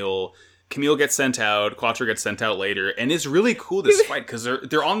tilt Camille. Camille gets sent out, Quattro gets sent out later, and it's really cool, this fight, because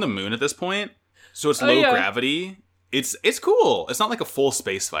they're on the moon at this point, so it's low gravity. It's cool. It's not like a full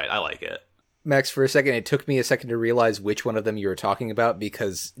space fight. I like it. Max, for a second, it took me a second to realize which one of them you were talking about,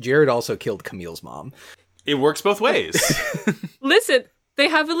 because Jared also killed Camille's mom. It works both ways. Listen, they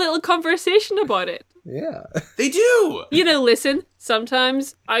have a little conversation about it. Yeah. They do! You know, listen,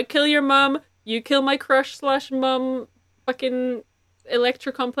 sometimes I kill your mom, you kill my crush / mom, fucking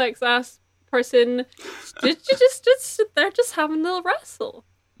electrocomplex ass person. They're just having a little wrestle.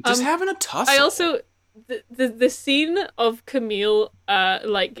 Just having a tussle. I also, the scene of Camille,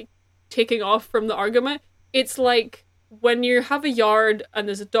 like, taking off from the Argama, it's like when you have a yard and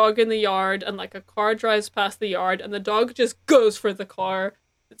there's a dog in the yard and, like, a car drives past the yard and the dog just goes for the car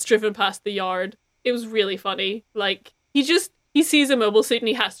that's driven past the yard. It was really funny. Like, he sees a mobile suit and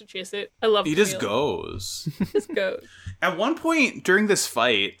he has to chase it. I love He Camille. just goes. Just goes. At one point during this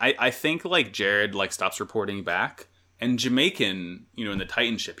fight, I think, like, Jared, like, stops reporting back, and Jamaican, you know, in the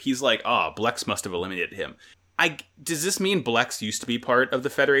Titan ship, he's like, Blex must have eliminated him. Does this mean Blex used to be part of the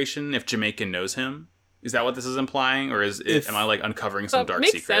Federation if Jamaican knows him? Is that what this is implying? Or am I, like, uncovering some dark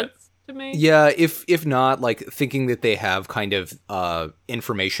makes secret? sense to me. Yeah, if not, like, thinking that they have kind of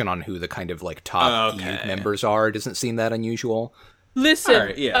information on who the kind of, like, top youth members are doesn't seem that unusual. Listen,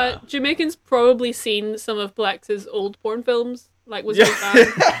 Alright, yeah. Jamaican's probably seen some of Blex's old porn films. Like, was he a fan?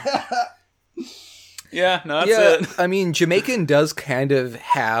 Yeah, no, that's it. I mean, Jamaican does kind of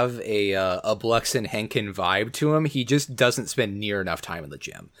have a Blex and Henkin vibe to him. He just doesn't spend near enough time in the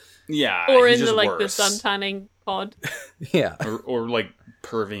gym. Yeah, Or he's in the, just like, worse. the sun tanning pod. Yeah. Or, like,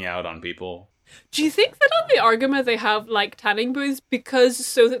 perving out on people. Do you think that on the Argama they have, like, tanning booths because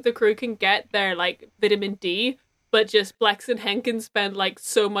so that the crew can get their, like, vitamin D, but just Blex and Henkin spend, like,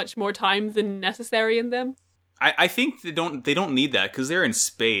 so much more time than necessary in them? I think they don't need that because they're in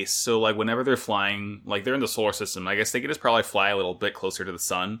space. So, like, whenever they're flying, like, they're in the solar system, I guess they could just probably fly a little bit closer to the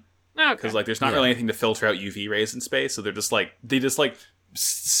sun. Okay. Because, like, there's not really anything to filter out UV rays in space. So they just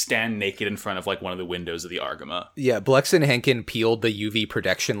stand naked in front of, like, one of the windows of the Argama. Yeah, Blex and Henkin peeled the UV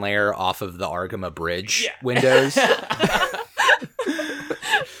protection layer off of the Argama bridge windows. You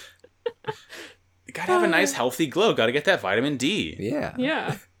gotta have a nice, healthy glow. Gotta get that vitamin D. Yeah.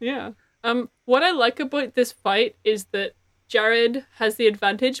 Yeah. What I like about this fight is that Jared has the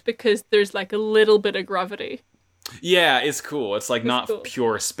advantage because there's, like, a little bit of gravity. Yeah, it's cool. It's like not cool.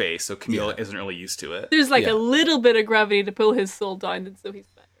 pure space, so Camille Yeah. isn't really used to it. There's like Yeah. a little bit of gravity to pull his soul down, and so he's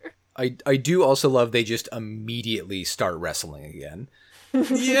better. I do also love they just immediately start wrestling again.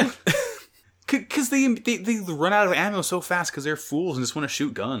 Yeah. Because they run out of ammo so fast because they're fools and just want to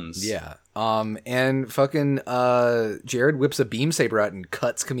shoot guns. Yeah. And fucking Jared whips a beam saber out and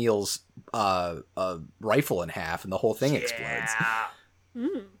cuts Camille's rifle in half, and the whole thing explodes.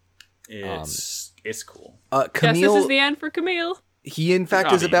 It's cool. Guess Camille, this is the end for Camille. he in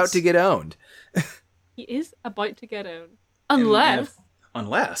fact is about to get owned. He is about to get owned.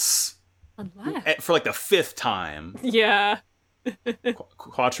 Unless. For like the 5th time, Yeah.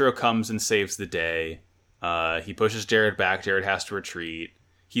 Quattro comes and saves the day. He pushes Jared back. Jared has to retreat.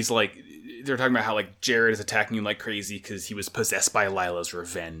 He's like, they're talking about how like Jared is attacking you like crazy because he was possessed by Lila's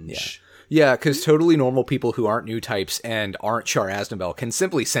revenge. Yeah, because totally normal people who aren't new types and aren't Char Aznable can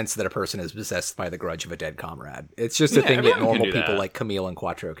simply sense that a person is possessed by the grudge of a dead comrade. It's just a thing that everyone can normal do people that. like Camille and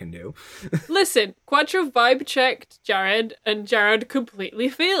Quattro can do. Listen, Quattro vibe checked Jared, and Jared completely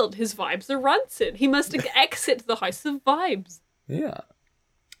failed. His vibes are rancid. He must exit the House of Vibes. Yeah.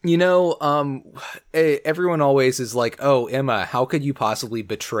 You know, everyone always is like, oh, Emma, how could you possibly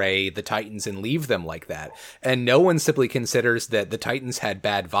betray the Titans and leave them like that? And no one simply considers that the Titans had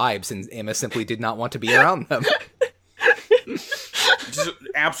bad vibes and Emma simply did not want to be around them. Just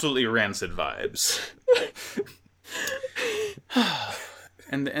absolutely rancid vibes.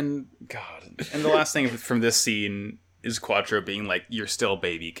 and God. And the last thing from this scene is Quattro being like, you're still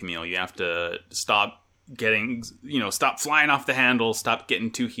baby, Camille. You have to stop stop flying off the handle, stop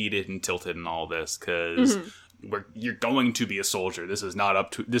getting too heated and tilted and all this, because you're going to be a soldier. This is not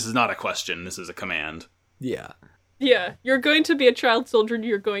a question. This is a command. Yeah. Yeah, you're going to be a child soldier and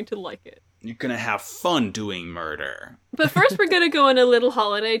you're going to like it. You're gonna have fun doing murder. But first we're going to go on a little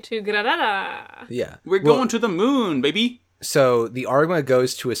holiday to Granada. Yeah. We're going to the moon, baby. So the Argma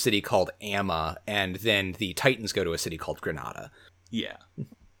goes to a city called Amma, and then the Titans go to a city called Granada. Yeah.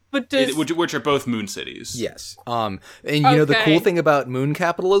 But Which are both moon cities. Yes. And you know, the Okay. cool thing about moon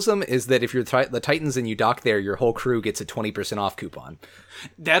capitalism is that if you're the Titans and you dock there, your whole crew gets a 20% off coupon.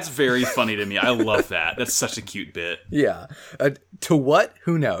 That's very funny to me. I love that. That's such a cute bit. Yeah. To what?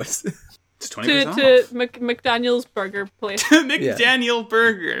 Who knows? It's 20% off. to McDaniel's burger place. McDaniel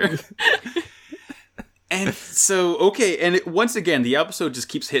Burger. And so, okay, and once again, the episode just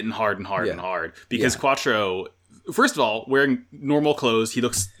keeps hitting hard and hard and hard because Quattro, first of all, wearing normal clothes, he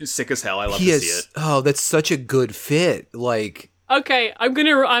looks sick as hell. I love to see it. Oh, that's such a good fit. Like, Okay,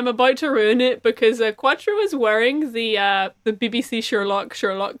 I'm about to ruin it because Quattro is wearing the BBC Sherlock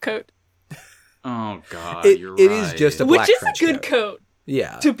coat, Oh God, it is just a black which is a trench good coat. coat.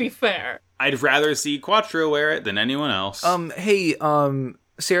 Yeah. To be fair, I'd rather see Quattro wear it than anyone else. Hey,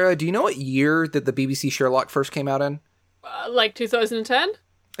 Sarah, do you know what year that the BBC Sherlock first came out in? like 2010.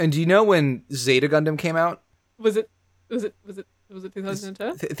 And do you know when Zeta Gundam came out? Was it 2010?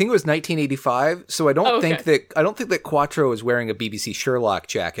 I think it was 1985. So I don't think that Quattro is wearing a BBC Sherlock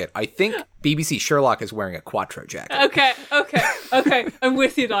jacket. I think BBC Sherlock is wearing a Quattro jacket. Okay. I'm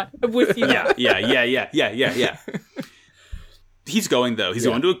with you now. Yeah. He's going though. He's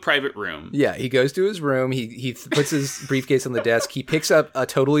going to a private room. Yeah, he goes to his room. He puts his briefcase on the desk. He picks up a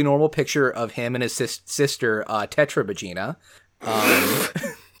totally normal picture of him and his sister, Tetrabagina.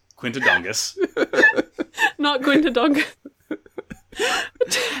 Quintadongus. Not Quintadonga.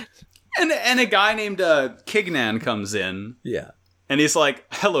 And a guy named Kignan comes in. Yeah. And he's like,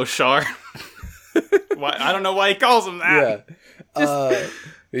 "Hello, Char." I don't know why he calls him that. Yeah.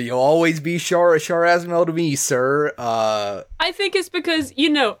 You'll always be Char Aznable to me, sir. I think it's because,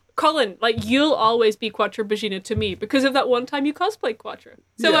 Colin, like, you'll always be Quattro Bagina to me because of that one time you cosplayed Quattro.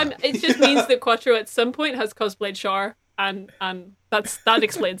 So it just means that Quattro at some point has cosplayed Char, and that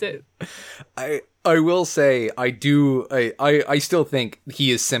explains it. I will say I still think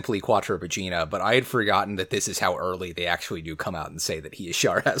he is simply Quattro Bagina, but I had forgotten that this is how early they actually do come out and say that he is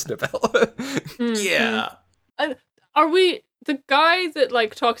Char Aznable. Yeah. Are we... The guy that,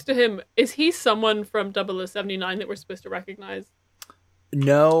 like, talks to him, is he someone from 0079 that we're supposed to recognize?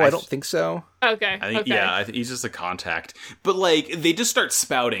 No, I don't think so. Okay. I think he's just a contact. But, like, they just start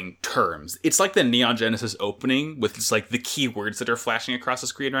spouting terms. It's like the Neon Genesis opening with just, like, the keywords that are flashing across the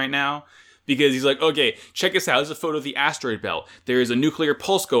screen right now. Because he's like, okay, check this out. This is a photo of the asteroid belt. There is a nuclear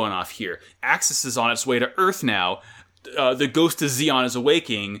pulse going off here. Axis is on its way to Earth now. The ghost of Xeon is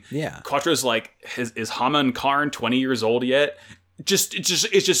awaking. Yeah. Quattro's like, is Haman Karn 20 years old yet? It's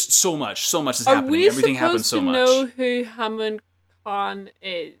just so much is happening. Are we Everything happens so much. know who Haman Khan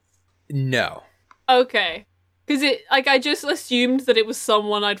is? No. Okay. Because I just assumed that it was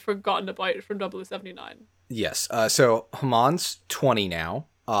someone I'd forgotten about from 0079. Yes. So Hamon's 20 now,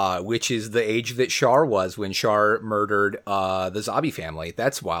 which is the age that Shar was when Shar murdered the Zabi family.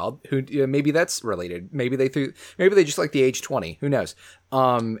 That's wild. Maybe that's related. Maybe they just like the age 20. Who knows?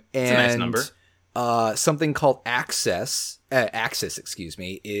 And it's a nice number. Something called Axis,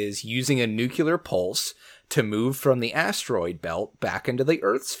 is using a nuclear pulse to move from the asteroid belt back into the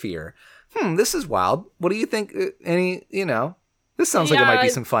Earth sphere. This is wild. What do you think? This sounds like it might be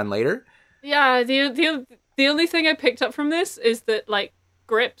some fun later. Yeah, the only thing I picked up from this is that, like,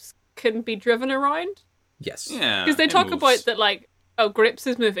 Grips can be driven around. Yes. Yeah. Because they talk about that, like, Grips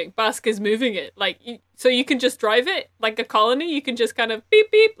is moving, Bask is moving it. Like, so you can just drive it like a colony. You can just kind of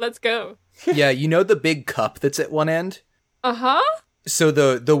beep, beep, let's go. Yeah, you know the big cup that's at one end? Uh-huh. So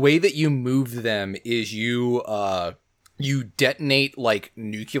the way that you move them is you detonate, like,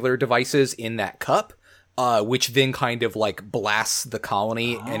 nuclear devices in that cup, which then kind of, like, blasts the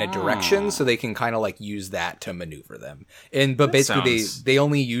colony in a direction, so they can kind of, like, use that to maneuver them. But basically they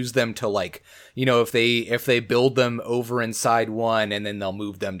only use them to, like, if they build them over inside one, and then they'll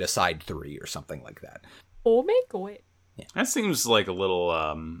move them to side 3 or something like that. Oh my god. Yeah. That seems like a little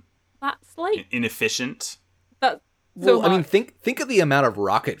That's like inefficient. Well, I mean, think of the amount of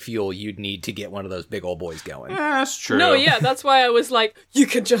rocket fuel you'd need to get one of those big old boys going. Yeah, that's true. No, yeah, that's why I was like, you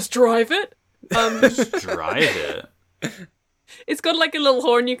can just drive it. Just drive it. It's got like a little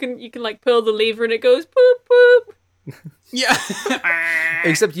horn. You can like pull the lever and it goes poop poop. Yeah.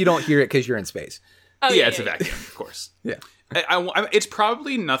 Except you don't hear it because you're in space. Oh, yeah, it's a vacuum, of course. Yeah. It's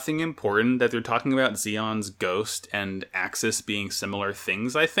probably nothing important that they're talking about Zeon's ghost and Axis being similar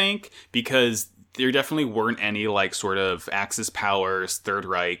things, I think, because there definitely weren't any, like, sort of Axis powers, Third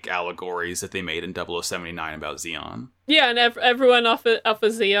Reich allegories that they made in 0079 about Zeon. Yeah, and everyone off of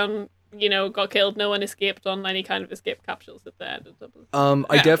Zeon, got killed. No one escaped on any kind of escape capsules at the end of 0079.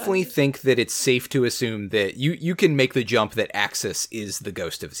 I definitely think that it's safe to assume that you can make the jump that Axis is the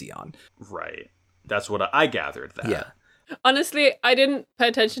ghost of Zeon. Right. That's what I gathered that. Yeah. Honestly, I didn't pay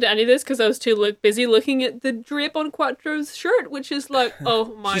attention to any of this because I was too busy looking at the drip on Quattro's shirt, which is like,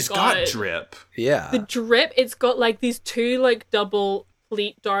 oh my god. He's got drip. Yeah. The drip, it's got like these 2 like double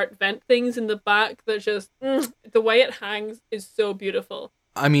pleat dart vent things in the back that just, the way it hangs is so beautiful.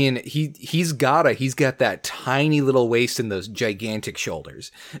 I mean, he's got that tiny little waist and those gigantic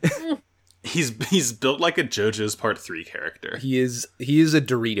shoulders. He's built like a JoJo's Part 3 character. He is a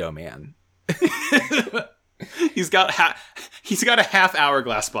Dorito man. He's got a half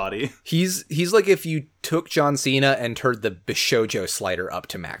hourglass body. He's like if you took John Cena and turned the Bishojo slider up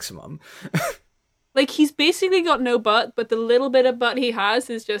to maximum. Like, he's basically got no butt, but the little bit of butt he has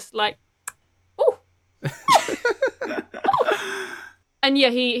is just like, oh. And yeah,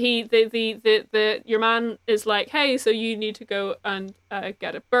 your man is like, hey, so you need to go and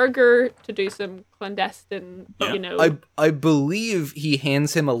get a burger to do some clandestine, I believe he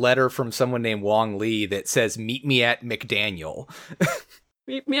hands him a letter from someone named Wong Lee that says, meet me at McDaniel.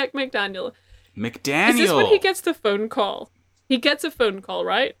 Meet me at McDaniel. McDaniel. Is this when he gets the phone call? He gets a phone call,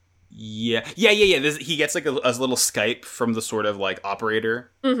 right? Yeah. He gets like a little Skype from the sort of like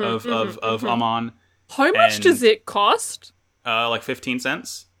operator of Amon. How much does it cost? Like 15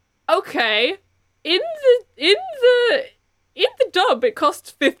 cents. Okay. In the dub, it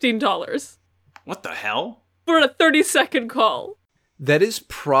costs $15. What the hell? For a 30-second call. That is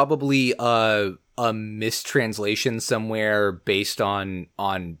probably a mistranslation somewhere based on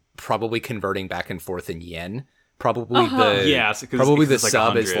probably converting back and forth in yen. Probably the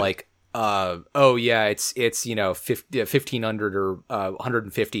sub is like it's 1500 or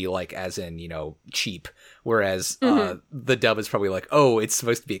 150, like as in cheap, whereas the dub is probably like, oh, it's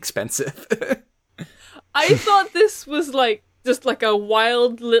supposed to be expensive. I thought this was like just like a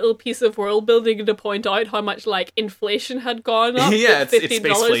wild little piece of world building to point out how much like inflation had gone up. Yeah, it's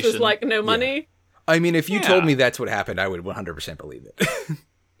 $15 was like no money. Yeah. I mean, if you told me that's what happened, I would 100% believe it.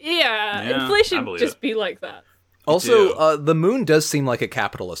 Yeah, inflation just be like that. Also, the moon does seem like a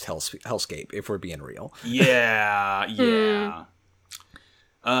capitalist hellscape, if we're being real. Yeah.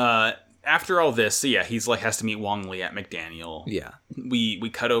 After all this, he's like has to meet Wong Lee at McDaniel. Yeah. We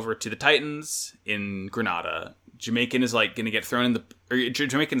cut over to the Titans in Granada. Jamaican's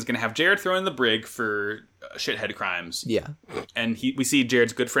gonna have Jared thrown in the brig for shithead crimes. Yeah. And we see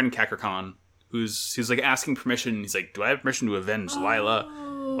Jared's good friend Kakarkan, who's like asking permission. He's like, "Do I have permission to avenge Lila?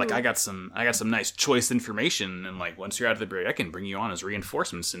 Like, I got some nice choice information, and like once you're out of the brig, I can bring you on as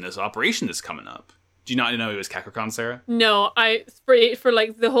reinforcements in this operation that's coming up." Do you not know it was Kakarkan, Sarah? No, for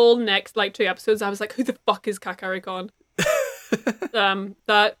like the whole next like 2 episodes, I was like, who the fuck is Kakarikon?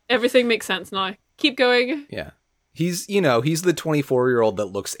 That everything makes sense now. Keep going. Yeah. He's the 24-year-old that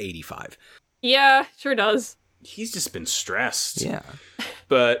looks 85. Yeah, sure does. He's just been stressed. Yeah.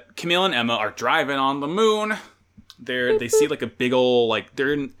 But Camille and Emma are driving on the moon. They see like a big old like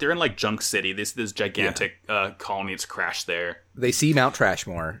they're in like Junk City. This gigantic colony that's crashed there. They see Mount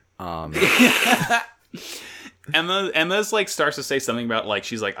Trashmore. Emma's like starts to say something about like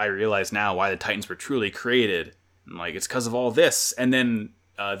she's like, I realize now why the Titans were truly created. And, like it's because of all this. And then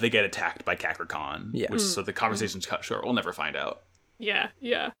they get attacked by Kakarkon. Yeah. So the conversation's cut short. We'll never find out. Yeah.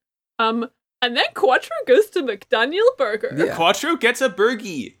 And then Quattro goes to McDaniel Burger. Yeah. Quattro gets a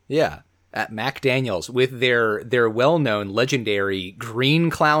burgie. Yeah. At Mac Daniels with their well-known legendary green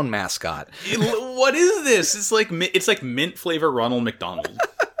clown mascot. What is this? It's like mint flavor Ronald McDonald.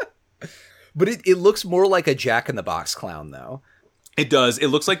 But it looks more like a Jack in the Box clown though. It does. It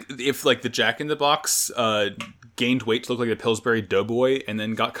looks like if like the Jack in the Box gained weight to look like a Pillsbury Doughboy and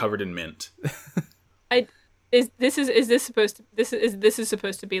then got covered in mint. Is this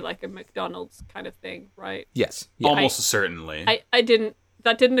supposed to be like a McDonald's kind of thing, right? Yes. Yeah. Almost certainly.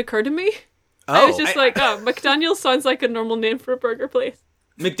 That didn't occur to me. Oh. I was just McDaniel sounds like a normal name for a burger place.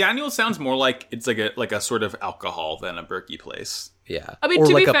 McDaniel sounds more like it's like a sort of alcohol than a burgie place. Yeah. I mean, or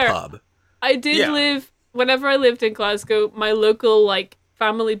to like be a fair, pub. I did live, whenever I lived in Glasgow, my local, like,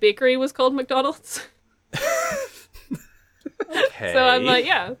 family bakery was called McDonald's. Okay. So I'm like,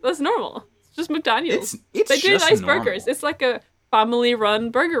 yeah, that's normal. It's just McDaniel's. It's They do just nice normal. burgers. It's like a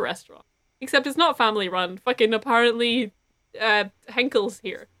family-run burger restaurant. Except it's not family-run. Fucking apparently, Henkel's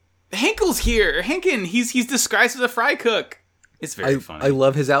here. Henkel's here. Henkin, he's disguised as a fry cook. It's very funny. I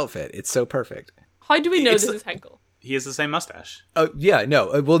love his outfit. It's so perfect. How do we know It's this like- is Henkel? He has the same mustache. Yeah,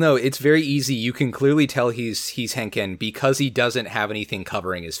 no. Well, no, it's very easy. You can clearly tell he's Henkin because he doesn't have anything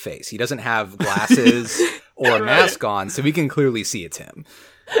covering his face. He doesn't have glasses or a mask on, so we can clearly see it's him.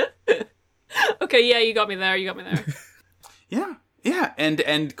 Okay, yeah, you got me there. Yeah.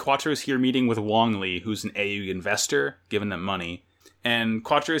 And Quattro's here meeting with Wong Li, who's an AU investor, giving them money. And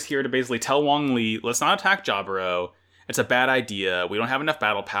Quattro is here to basically tell Wong Li, let's not attack Jaburo. It's a bad idea. We don't have enough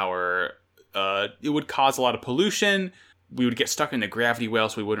battle power. It would cause a lot of pollution. We would get stuck in the gravity well,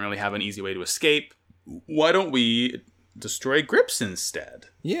 so we wouldn't really have an easy way to escape. Why don't we destroy Grips instead?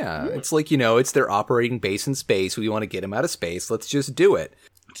 Yeah, it's like, it's their operating base in space. We want to get him out of space. Let's just do it.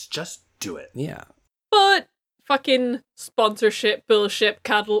 Let's just do it. Yeah. But fucking sponsorship, bullshit,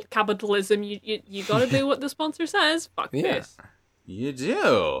 capitalism, you gotta do what the sponsor says. Fuck Yeah. this. You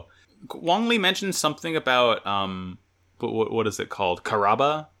do. Wong Li mentioned something about, what is it called?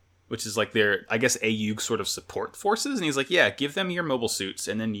 Karaba? Which is like their, I guess, AU sort of support forces. And he's like, yeah, give them your mobile suits,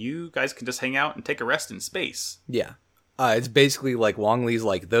 and then you guys can just hang out and take a rest in space. Yeah. It's basically like Wong Li's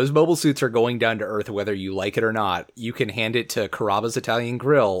like, those mobile suits are going down to Earth whether you like it or not. You can hand it to Karaba's Italian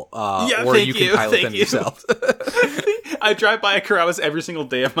Grill, or you can pilot them yourself. I drive by a Karaba's every single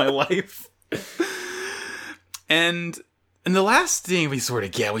day of my life. And the last thing we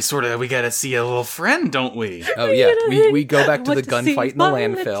gotta see a little friend, don't we? Oh, yeah. We go back to the Want see gunfight in the my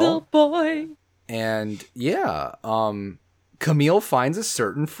landfill. little boy. And yeah, Camille finds a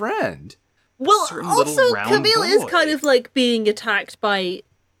certain friend. Well, Certain little also, round Camille is boy. kind of like being attacked by.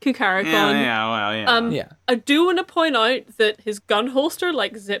 Kukarikon. Yeah. Yeah. I do want to point out that his gun holster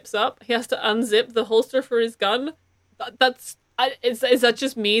like zips up. He has to unzip the holster for his gun. Is that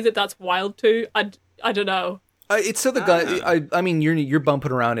just me that's wild too? I don't know. It's so the gun. I mean, you're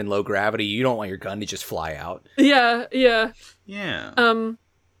bumping around in low gravity. You don't want your gun to just fly out. Yeah. Yeah. And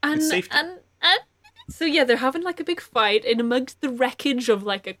It's safety. so yeah, they're having like a big fight in amongst the wreckage of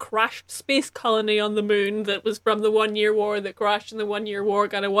like a crashed space colony on the moon that was from the 1 Year War that crashed in the 1 Year War.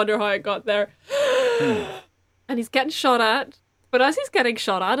 Kind of wonder how it got there. And he's getting shot at. But as he's getting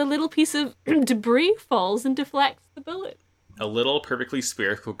shot at, a little piece of debris falls and deflects the bullet. A little perfectly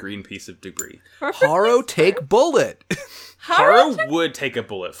spherical green piece of debris. Haro, take bullet. Haro would take a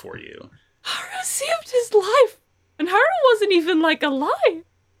bullet for you. Haro saved his life, and Haro wasn't even like alive.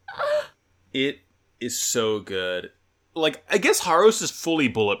 It is so good. Like, I guess Haro's just fully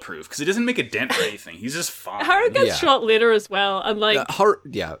bulletproof because it doesn't make a dent or anything. He's just fine. Haro gets Yeah. shot later as well, and like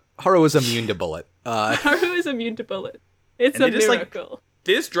Haro is immune to bullet. Haro is immune to bullets. It's And a they just, miracle.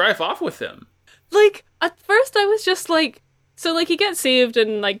 They just drive off with him. Like at first, I was just like, so like he gets saved,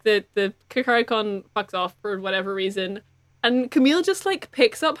 and like the Kukarikon fucks off for whatever reason, and Camille just like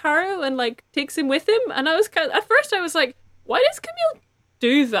picks up Haro and like takes him with him, and I was at first I was like, why does Camille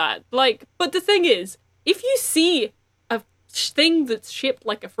do that? Like, but the thing is, if you see a thing that's shaped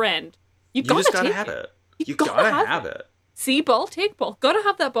like a friend, you Just gotta gotta take have it. You You gotta gotta have have it. See ball, take ball. Gotta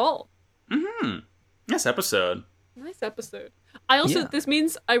have that ball. This episode. Nice episode. I also, Yeah. this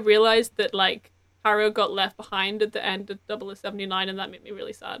means I realized that, like, Haro got left behind at the end of 0079, and that made me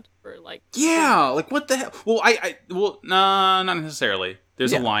really sad for like. Yeah, like what the hell? Well, no, not necessarily.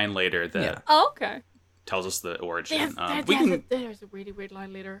 There's a line later that Oh, okay. tells us the origin. There's a really weird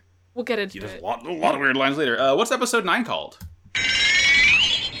line later. We'll get into There's it. a lot of weird lines later. What's episode 9 called?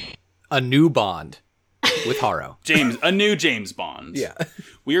 A New Bond with Haro. A new James Bond. Yeah.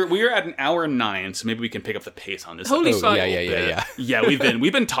 We're at an hour 9, so maybe we can pick up the pace on this. Holy episode fuck. a little Yeah. bit. Yeah,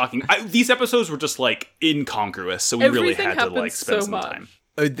 we've been talking. These episodes were just like incongruous, so we really Everything had to like happens spend so some much. time.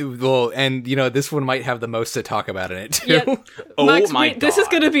 Well, and this one might have the most to talk about in it too. Yeah. Oh Max, my this is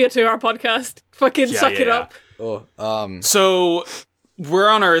God. going to be a 2-hour podcast. Fucking suck it up. So we're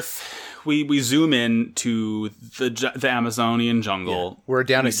on Earth. We zoom in to the Amazonian jungle. We're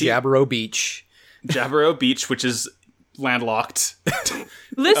down at Jabberoo Beach. Jabberoo Beach, which is landlocked.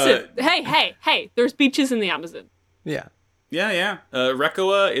 Listen, hey, there's beaches in the Amazon. Yeah. Yeah.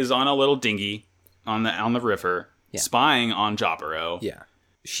 Rekoa is on a little dinghy on the river, spying on Jabberoo. Yeah.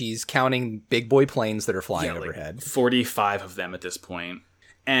 She's counting big boy planes that are flying Like overhead. 45 of them at this point.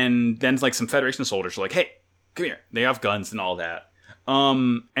 And then like some Federation soldiers are like, hey, come here. They have guns and all that.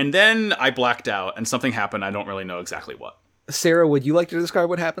 And then I blacked out and something happened. I don't really know exactly what. Sarah, would you like to describe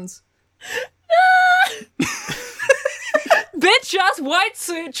what happens? Bitch ass white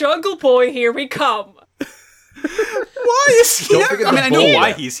suit jungle boy, here we come. Why is he Don't here? forget I mean, the I know bull why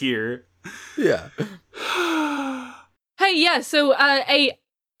whip. he's here. Yeah. Hey, yeah, so a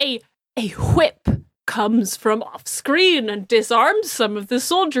whip comes from off screen and disarms some of the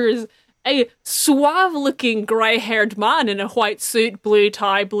soldiers. A suave-looking grey-haired man in a white suit, blue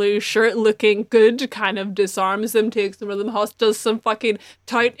tie, blue shirt, looking good, kind of disarms them, takes them to them house, does some fucking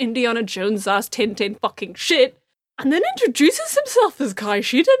tight Indiana Jones-ass Tintin fucking shit, and then introduces himself as Kai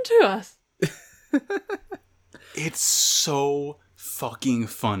Shiden to us. It's so fucking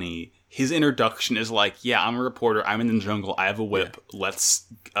funny. His introduction is like, yeah, I'm a reporter. I'm in the jungle. I have a whip. Let's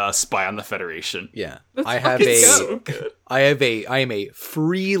spy on the Federation. Yeah. Let's I have fucking a go. Good. I am a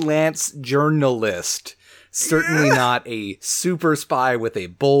freelance journalist. Certainly not a super spy with a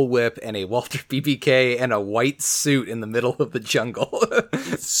bullwhip and a Walter BBK and a white suit in the middle of the jungle.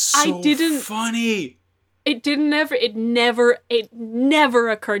 So funny. It never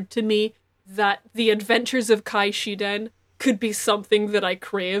occurred to me that the adventures of Kai Shiden could be something that I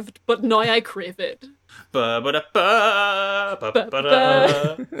craved, but now I crave it.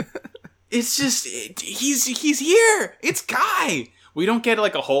 It's just he's here. It's Kai. We don't get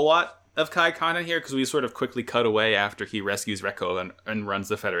like a whole lot of Kai content here because we sort of quickly cut away after he rescues Rekko and runs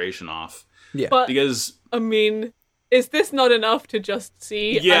the Federation off. Yeah. But, Because I mean, is this not enough to just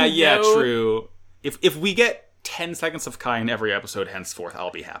see? yeah, and know? true. If we get 10 seconds of Kai in every episode henceforth,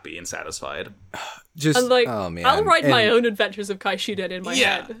 I'll be happy and satisfied. Just And like, oh man. I'll write my And own adventures of Kai Shiden in my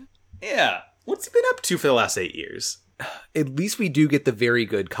head. Yeah. What's he been up to for the last 8 years? At least we do get the very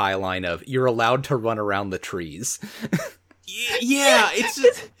good Kai line of "You're allowed to run around the trees." Yeah, it's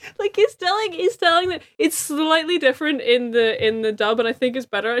just, Like he's telling that it's slightly different in the dub, and I think it's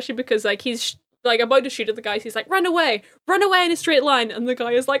better actually because like he's like about to shoot at the guys. He's like, run away in a straight line, and the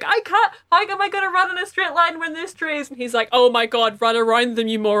guy is like, I can't. How am I going to run in a straight line when there's trees? And he's like, oh my god, run around them,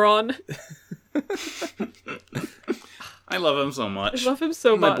 you moron. I love him so much. I love him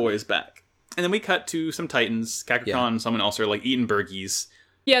so My much. boy is back. And then we cut to some Titans. Kakarot and someone else are like eating burgies.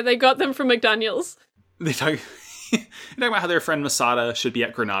 Yeah, they got them from McDaniels. They talk about how their friend Masada should be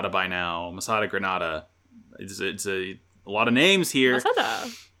at Granada by now. Masada Granada. It's a lot of names here. Masada.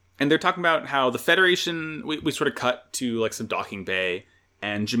 And they're talking about how the Federation, we sort of cut to like some docking bay,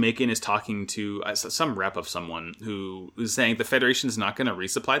 and Jamaican is talking to some rep of someone who is saying the Federation is not going to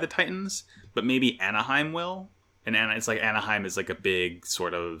resupply the Titans, but maybe Anaheim will. And it's like Anaheim is like a big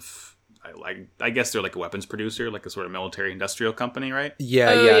sort of, I guess they're like a weapons producer, like a sort of military industrial company, right?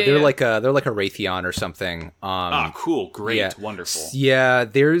 Yeah, Oh, yeah, yeah, they're yeah. like a Raytheon or something. Cool, great, yeah. wonderful. Yeah,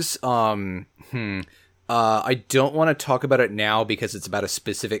 there's I don't want to talk about it now because it's about a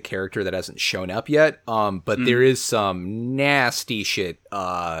specific character that hasn't shown up yet. But there is some nasty shit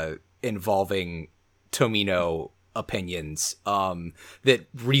involving Tomino opinions that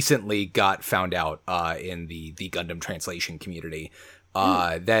recently got found out in the Gundam translation community.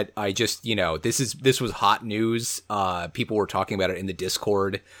 That I just, this was hot news. People were talking about it in the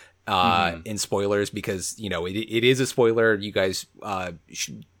Discord in spoilers because, it is a spoiler. You guys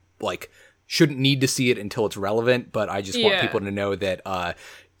shouldn't need to see it until it's relevant, but I just want people to know that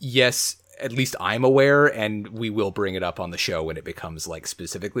yes, at least I'm aware, and we will bring it up on the show when it becomes like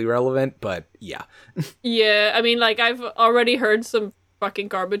specifically relevant, but yeah. Yeah, I mean, like, I've already heard some fucking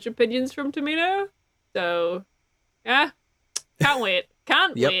garbage opinions from Tomino, so, yeah, can't wait.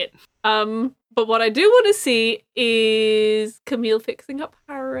 Can't Yep. wait. But what I do want to see is Camille fixing up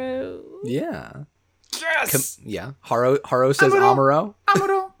Harrow. Yeah. Yes. Yeah. Haro says Amuro.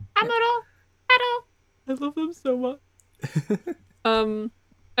 Amuro. Amuro, Harrow. I love them so much.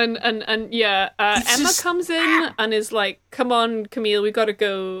 And yeah, Emma comes in and is like, "Come on, Camille, we gotta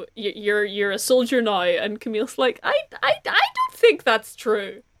go. You're a soldier now." And Camille's like, "I don't think that's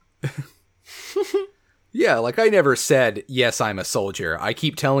true." Yeah, like I never said, yes, I'm a soldier. I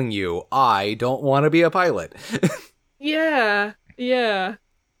keep telling you, I don't want to be a pilot. Yeah.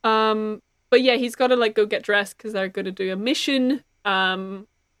 But yeah, he's got to like go get dressed because they're going to do a mission.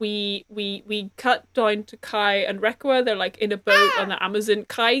 We cut down to Kai and Rekwa. They're like in a boat on the Amazon.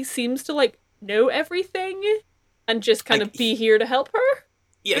 Kai seems to like know everything and just kind of be here to help her.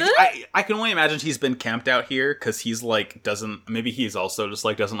 Yeah, I can only imagine he's been camped out here because he's like maybe he's also just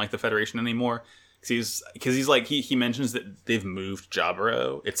like doesn't like the Federation anymore. Because he's like he mentions that they've moved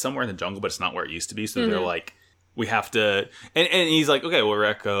Jaburo. It's somewhere in the jungle, but it's not where it used to be. So they're like, we have to, and he's like, okay, well,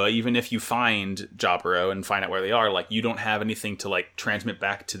 Rekko, even if you find Jaburo and find out where they are, like you don't have anything to like transmit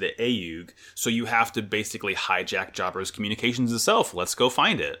back to the Ayug, so you have to basically hijack Jaburo's communications itself. Let's go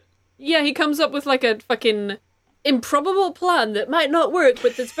find it. Yeah, he comes up with like a fucking improbable plan that might not work,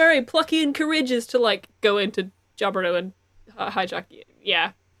 but that's very plucky and courageous to like go into Jaburo and hijack.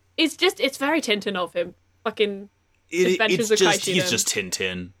 Yeah. It's very Tintin of him. Fucking Adventures of Kai Shiden. He's just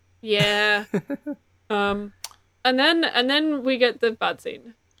Tintin. Yeah. And then we get the bad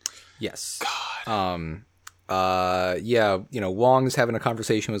scene. Yes. God. Yeah, Wong's having a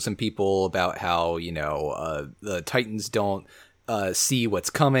conversation with some people about how, the Titans don't see what's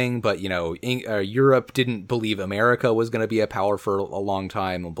coming, but Europe didn't believe America was going to be a power for a long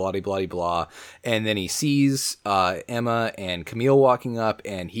time, blah blah blah blah. And then he sees Emma and Camille walking up,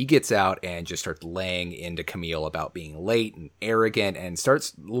 and he gets out and just starts laying into Camille about being late and arrogant, and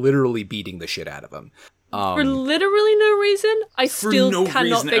starts literally beating the shit out of him. For literally no reason. I still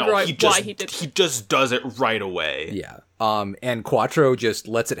cannot figure out why he did it. He just does it right away. Yeah. And Quattro just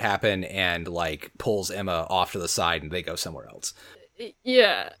lets it happen and like pulls Emma off to the side, and they go somewhere else.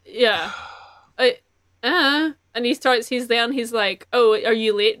 Yeah. And he's like, "Oh, are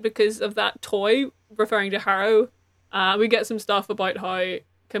you late because of that toy?" Referring to Harrow. We get some stuff about how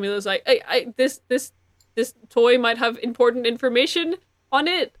Camilla's like, this toy might have important information on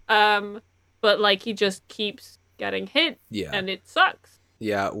it. But like he just keeps getting hit, and it sucks.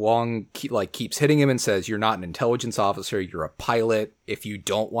 Yeah, Wong keeps hitting him and says, "You're not an intelligence officer. You're a pilot. If you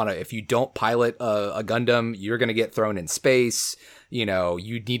don't pilot a Gundam, you're gonna get thrown in space. You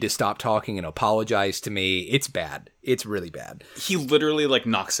need to stop talking and apologize to me. It's bad. It's really bad." He literally like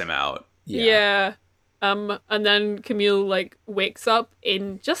knocks him out. Yeah. And then Camille like wakes up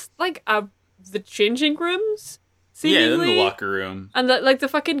in just like the changing rooms. Seemingly. Yeah, in the locker room. And the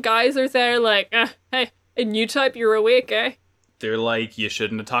fucking guys are there like, "Hey, a new type, you're awake, eh?" They're like, "You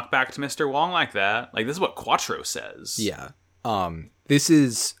shouldn't have talked back to Mr. Wong like that." Like, this is what Quattro says. Yeah. This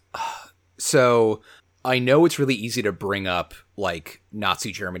is... So, I know it's really easy to bring up, like,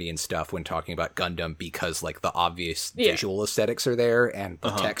 Nazi Germany and stuff when talking about Gundam because, like, the obvious visual aesthetics are there and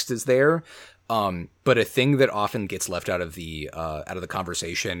the text is there. But a thing that often gets left out of the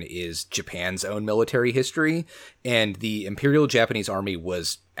conversation is Japan's own military history, and the Imperial Japanese Army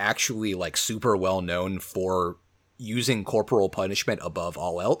was actually like super well known for using corporal punishment above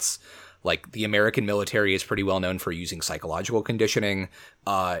all else. Like, the American military is pretty well known for using psychological conditioning.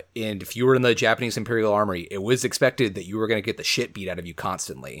 And if you were in the Japanese Imperial Army, it was expected that you were going to get the shit beat out of you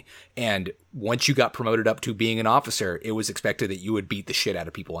constantly. And once you got promoted up to being an officer, it was expected that you would beat the shit out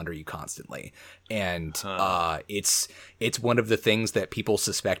of people under you constantly. And it's one of the things that people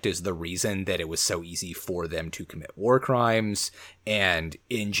suspect is the reason that it was so easy for them to commit war crimes. And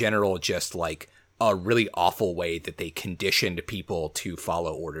in general, just like a really awful way that they conditioned people to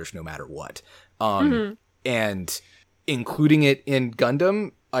follow orders no matter what. And including it in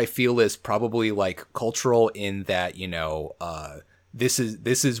Gundam, I feel is probably like cultural in that, this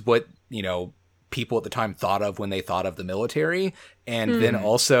is what, people at the time thought of when they thought of the military. And then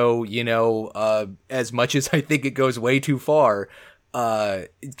also, as much as I think it goes way too far,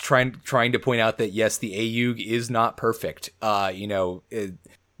 trying to point out that yes, the Ayug is not perfect.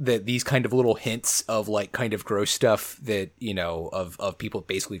 That these kind of little hints of like kind of gross stuff that, of people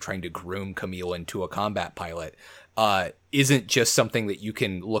basically trying to groom Camille into a combat pilot, isn't just something that you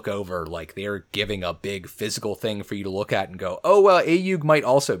can look over. Like, they're giving a big physical thing for you to look at and go, oh, well, Ayug might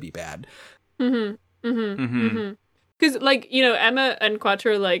also be bad. Because like, Emma and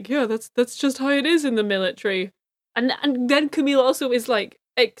Quattro are like, yeah, that's just how it is in the military. And then Camille also is like,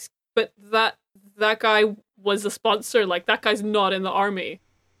 but that guy was a sponsor. Like, that guy's not in the army.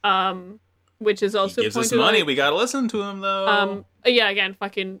 which is also He gives us pointed money. out. We gotta listen to him, though. Yeah, again,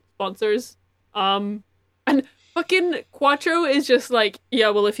 fucking sponsors. And fucking Quattro is just like, yeah,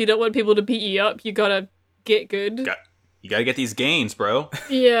 well, if you don't want people to beat you up, you gotta get good. You gotta get these gains, bro.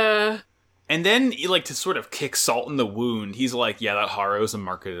 Yeah. And then, like, to sort of kick salt in the wound, he's like, yeah, that Haro's a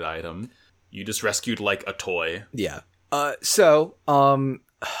marketed item. You just rescued, like, a toy. Yeah. I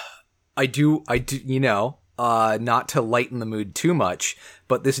do, not to lighten the mood too much,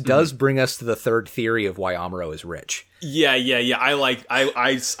 but this does bring us to the third theory of why Amuro is rich. Yeah.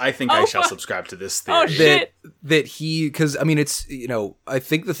 I think I shall subscribe to this theory. Oh, shit. That he, because, I mean, it's, I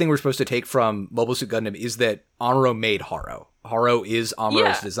think the thing we're supposed to take from Mobile Suit Gundam is that Amuro made Haro. Haro is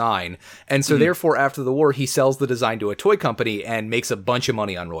Amuro's design. And so therefore, after the war, he sells the design to a toy company and makes a bunch of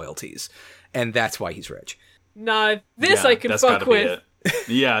money on royalties. And that's why he's rich. Nah, this Yeah, I can that's fuck gotta be with. it.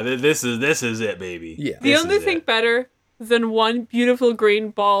 Yeah, this is it, baby. Yeah. The This only is thing it. better than one beautiful green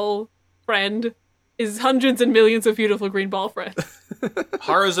ball friend is hundreds and millions of beautiful green ball friends.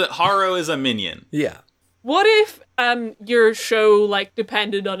 Haro is a minion. Yeah. What if your show like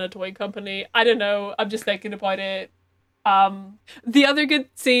depended on a toy company? I don't know. I'm just thinking about it. The other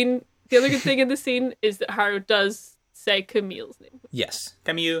good thing in the scene is that Haro does say Camille's name. Yes.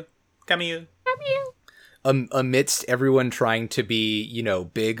 Camille. Camille. Amidst everyone trying to be,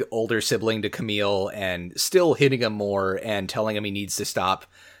 big older sibling to Camille and still hitting him more and telling him he needs to stop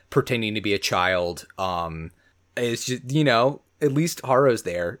pretending to be a child, it's just, at least Haro's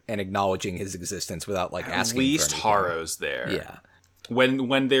there and acknowledging his existence without like At asking. least for anything. Haro's there. Yeah.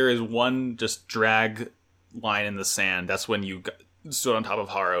 When there is one just drag line in the sand, that's when you stood on top of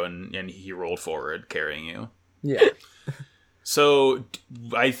Haro and he rolled forward carrying you. Yeah. So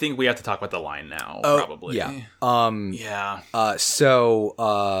I think we have to talk about the line now, probably. Yeah. Yeah.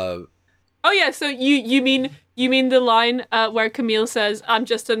 Oh yeah, so you mean the line where Camille says, "I'm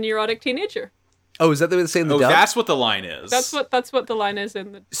just a neurotic teenager." Oh, is that the way they say in the dub? That's what the line is. That's what the line is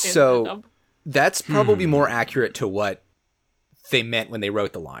in the So- dub. That's probably more accurate to what they meant when they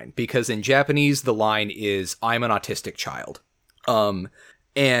wrote the line, because in Japanese the line is "I'm an autistic child."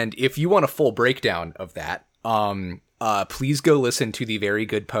 And if you want a full breakdown of that, please go listen to the very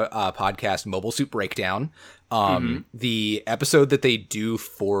good podcast Mobile Suit Breakdown. The episode that they do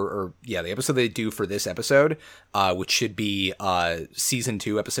for this episode, which should be season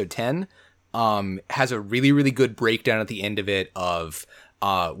 2, episode 10, has a really, really good breakdown at the end of it of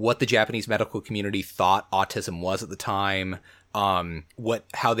what the Japanese medical community thought autism was at the time,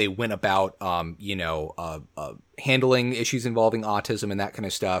 how they went about, handling issues involving autism and that kind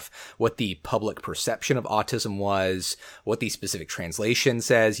of stuff, what the public perception of autism was, what the specific translation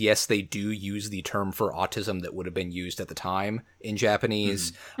says. Yes, they do use the term for autism that would have been used at the time in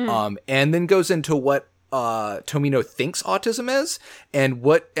Japanese, and then goes into what Tomino thinks autism is, and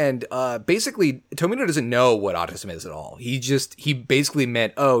basically Tomino doesn't know what autism is at all. He basically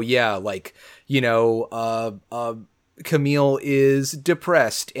meant, Camille is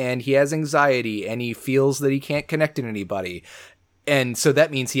depressed and he has anxiety and he feels that he can't connect to anybody, and so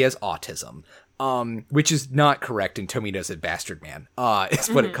that means he has autism, which is not correct, and Tomino's a bastard man, is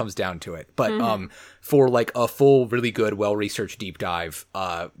what it comes down to it. But for like a full, really good, well-researched deep dive,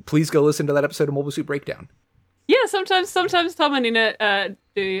 please go listen to that episode of Mobile Suit Breakdown. Yeah, sometimes Tom and Nina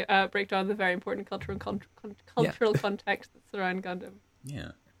do break down the very important cultural context that surround Gundam.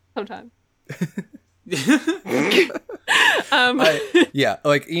 Yeah. Sometimes.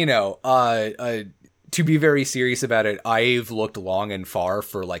 To be very serious about it, I've looked long and far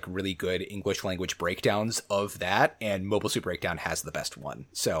for like really good English language breakdowns of that, and Mobile Suit Breakdown has the best one.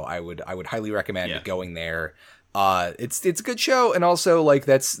 So I would highly recommend going there. It's a good show, and also like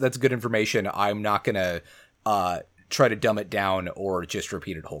that's good information. I'm not gonna try to dumb it down or just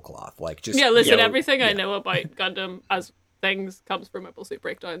repeat it whole cloth. Like just everything I know about Gundam as things comes from Mobile Suit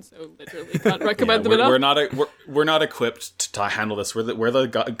Breakdown, so literally can't recommend them enough. We're not equipped to handle this. We're the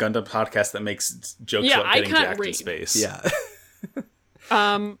Gundam podcast that makes jokes about getting jacked in space. Yeah.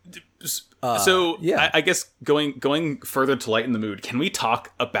 I guess going further to lighten the mood, can we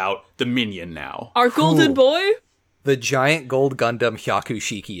talk about the minion now? Our golden boy? The giant gold Gundam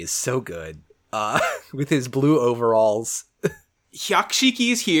Hyakushiki is so good. With his blue overalls.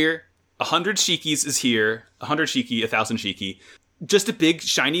 Hyakushiki is here. 100 Shikis is here. 100 Shiki, 1,000 Shiki. Just a big,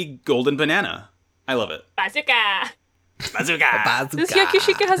 shiny, golden banana. I love it. Bazooka! Bazooka! Does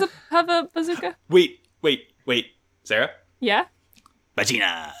Hyakushika have a bazooka? Wait. Sarah? Yeah?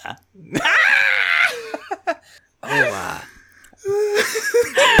 Vagina!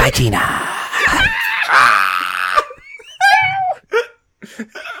 Vagina!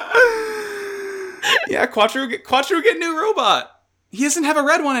 Yeah, Quattro get new robot. He doesn't have a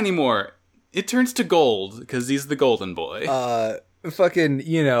red one anymore. It turns to gold because he's the golden boy. Fucking,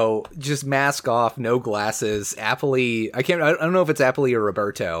 just mask off, no glasses. Appley, I don't know if it's Appley or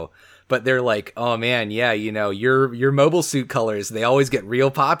Roberto, but they're like, oh man, yeah, your mobile suit colors, they always get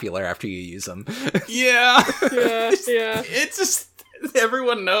real popular after you use them. Yeah. Yeah. It's just,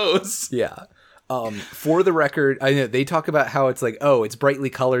 everyone knows. Yeah. For the record, I know they talk about how it's like, oh, it's brightly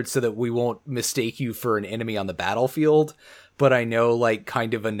colored so that we won't mistake you for an enemy on the battlefield. But I know, like,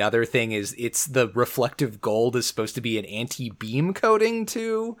 kind of another thing is it's the reflective gold is supposed to be an anti-beam coating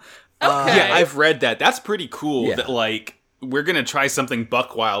too. Okay. Yeah, I've read that. That's pretty cool. Yeah. That like we're gonna try something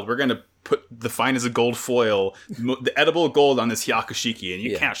buck wild. We're gonna put the fine as a gold foil, the edible gold on this Hyakushiki, and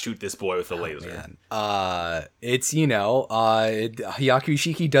you can't shoot this boy with a laser. Man. It's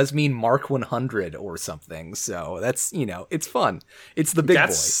Hyakushiki does mean Mark 100 or something, so that's it's fun. It's the big boy.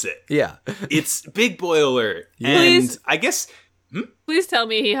 That's sick. Yeah. It's big boy alert. And Please. I guess Please tell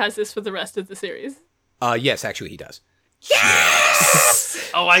me he has this for the rest of the series. Yes, actually he does.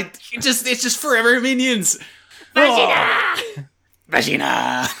 oh, it's just forever minions. Vagina,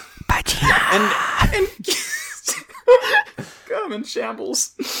 Vagina, Vagina, and come in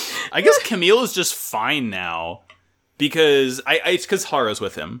shambles. I guess Camille is just fine now because it's because Haru's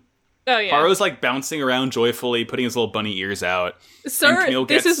with him. Oh yeah. Haru's like bouncing around joyfully, putting his little bunny ears out. Sir, Camille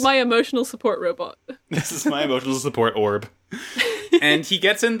this is my emotional support robot. This is my emotional support orb. And he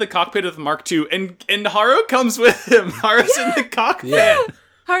gets in the cockpit of the Mark II, and Haru comes with him. Haru's in the cockpit. Yeah.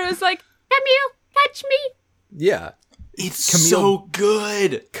 Haru's like, Camille, catch me. Yeah. It's Camille- so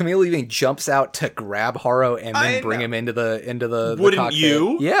good. Camille even jumps out to grab Haru and then I bring know. him into the Wouldn't cockpit.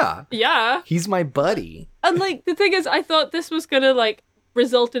 you? Yeah. Yeah. He's my buddy. And like the thing is, I thought this was gonna like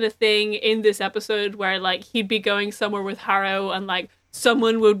result in a thing in this episode where like he'd be going somewhere with Haru and like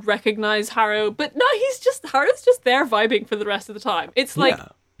someone would recognize Haru, but no, Haru's just there vibing for the rest of the time. It's like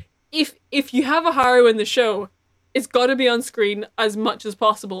Yeah. if you have a Haru in the show, it's got to be on screen as much as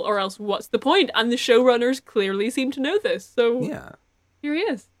possible, or else what's the point? And the showrunners clearly seem to know this, so Yeah. here he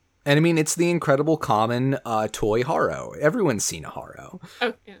is. And I mean, it's the incredible common toy Haru. Everyone's seen a Haru.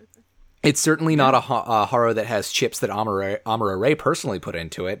 Oh yeah. It's certainly not a Haru that has chips that Amuro Ray personally put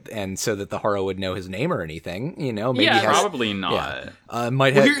into it, and so that the Haru would know his name or anything. Maybe Yeah, he has, Probably not.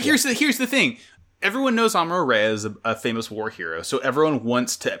 might Well, have. here's the thing. Everyone knows Amuro Ray is a famous war hero, so everyone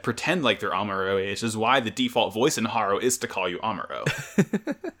wants to pretend like they're Amuro Ray, which is why the default voice in Haru is to call you Amuro.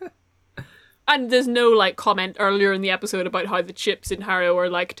 And there's no like comment earlier in the episode about how the chips in Haru are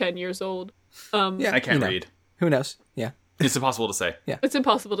like 10 years old. Yeah, I can't read. Who knows? Yeah. It's impossible to say. It's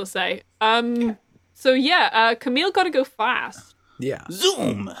impossible to say. So yeah, Camille got to go fast. Yeah.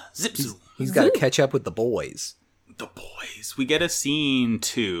 Zoom! Zip zoom. He's got to catch up with the boys. The boys. We get a scene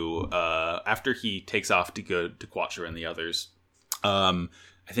too, after he takes off to go to Quattro and the others. I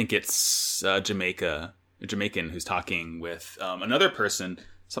think it's a Jamaican who's talking with another person,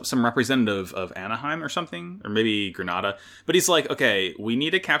 some representative of Anaheim or something, or maybe Granada. But he's like, okay, we need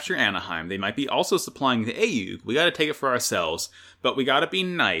to capture Anaheim. They might be also supplying the AU. We got to take it for ourselves, but we got to be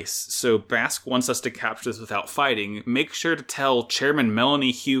nice. So Basque wants us to capture this without fighting. Make sure to tell Chairman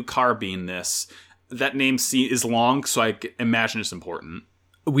Melanie Hugh Carbine this. That name is long, so I imagine it's important.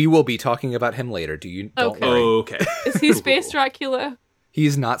 We will be talking about him later. Don't Okay. worry. Okay. Is he Space Dracula?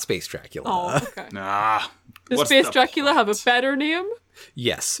 He's not Space Dracula. Oh, okay. Nah. Does what's Space the Dracula have a point? better name?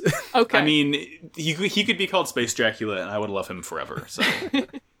 Yes. Okay. I mean, he could be called Space Dracula, and I would love him forever. So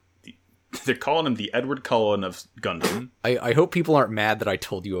they're calling him the Edward Cullen of Gundam. I hope people aren't mad that I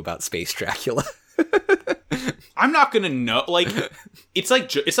told you about Space Dracula. I'm not gonna know. Like, it's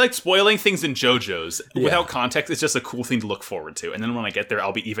like spoiling things in JoJo's without context. It's just a cool thing to look forward to, and then when I get there,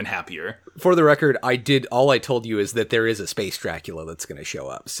 I'll be even happier. For the record, all I told you is that there is a Space Dracula that's going to show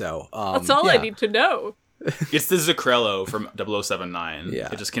up. So That's all I need to know. It's the Zucrello from 0079. Yeah.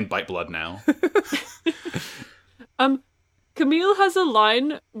 It just can bite blood now. Camille has a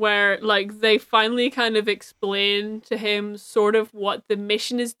line where, like, they finally kind of explain to him sort of what the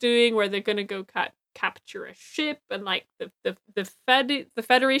mission is doing, where they're going to go capture a ship, and like the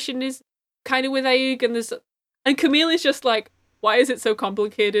Federation is kind of with Ayug, and Camille is just like, why is it so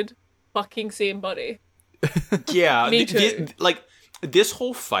complicated? Fucking same, buddy. Yeah, Me too. Like this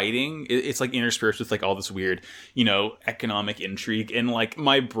whole fighting, it's like interspersed with like all this weird, economic intrigue, and like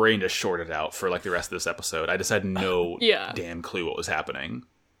my brain just shorted out for like the rest of this episode. I just had no damn clue what was happening.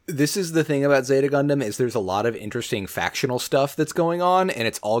 This is the thing about Zeta Gundam is there's a lot of interesting factional stuff that's going on, and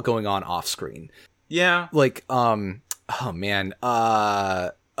it's all going on off screen. Yeah, Like, oh man,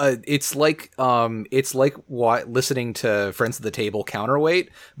 It's like listening to Friends of the Table Counterweight,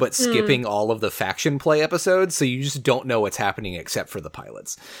 but skipping all of the faction play episodes, so you just don't know what's happening except for the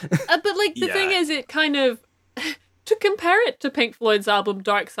pilots. But like the thing is, it kind of to compare it to Pink Floyd's album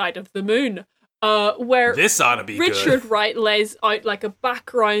Dark Side of the Moon, where This ought to be Richard good. Wright lays out like a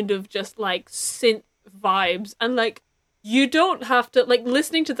background of just like synth vibes, and like you don't have to like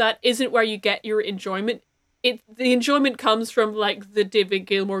listening to that isn't where you get your enjoyment. The enjoyment comes from like the David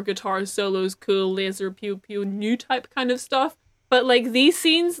Gilmour guitar solos, cool laser pew pew new type kind of stuff. But like these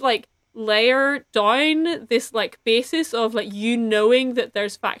scenes like layer down this like basis of like you knowing that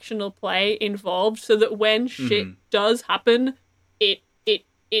there's factional play involved, so that when shit does happen, it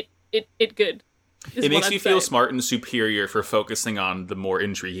good. It makes you feel smart and superior for focusing on the more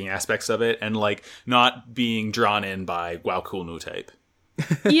intriguing aspects of it and like not being drawn in by wow cool new type.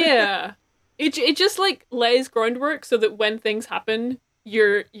 Yeah. It just like lays groundwork so that when things happen,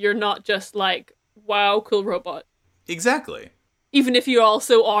 you're not just like wow cool robot. Exactly. Even if you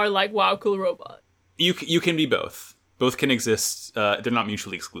also are like wow cool robot. You can be both. Both can exist. They're not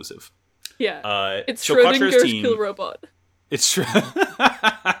mutually exclusive. Yeah. It's so Schrodinger's Quattro's team- cool robot. It's true.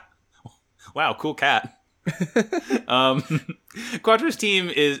 Wow, cool cat. Quattro's team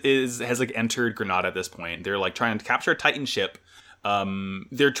has like entered Granada at this point. They're like trying to capture a Titan ship.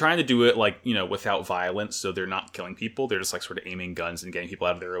 They're trying to do it like, you know, without violence, so they're not killing people. They're just like sort of aiming guns and getting people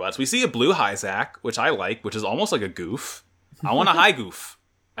out of their robots. We see a blue Hyzak, which I like, which is almost like a goof. I want a high goof.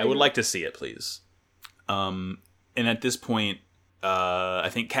 I would like to see it, please. And at this point, I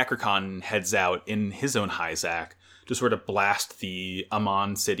think Kakarkan heads out in his own Hyzak to sort of blast the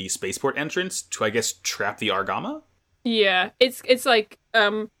Amon City spaceport entrance to, I guess, trap the Argama? Yeah. It's like,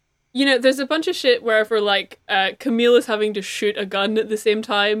 you know, there's a bunch of shit wherever, like, Camille is having to shoot a gun at the same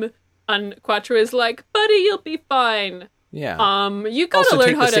time, and Quattro is like, buddy, you'll be fine. Yeah. You gotta Also, learn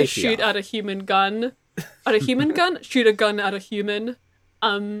take how the to safety shoot off. at a human gun. At a human gun? Shoot a gun at a human.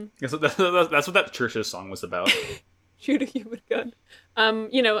 That's what that Church's song was about. Shoot a human gun.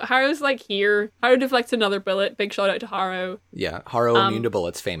 You know, Haru's like here. Haru deflects another bullet. Big shout out to Haru. Yeah, Haro immune to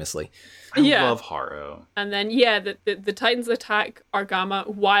bullets, famously. I Yeah. love Haro. And then, yeah, the Titans attack Argama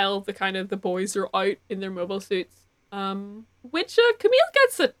while the boys are out in their mobile suits. Which Camille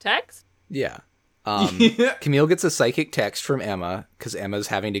gets a text. Yeah. Camille gets a psychic text from Emma, because Emma's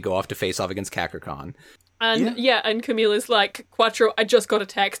having to go off to face off against Kakarkan. And and Camille is like, Quattro, I just got a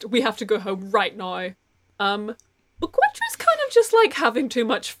text. We have to go home right now. But Quattro's kind of just like having too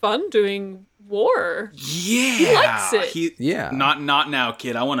much fun doing war. Yeah. He likes it. Yeah. Not now,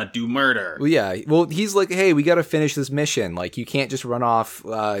 kid. I want to do murder. Well, yeah. Well, he's like, hey, we got to finish this mission. Like, you can't just run off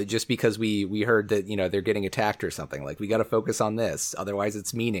just because we heard that, you know, they're getting attacked or something. Like, we got to focus on this. Otherwise,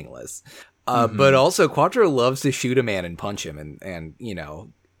 it's meaningless. But also, Quattro loves to shoot a man and punch him and you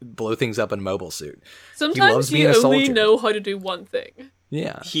know, blow things up in a mobile suit. Sometimes loves you being a only soldier. know how to do one thing.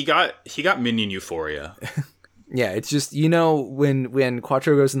 Yeah. He got minion euphoria. Yeah, it's just, you know, when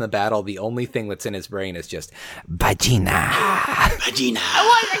Quattro goes in the battle, the only thing that's in his brain is just Vagina. Vagina.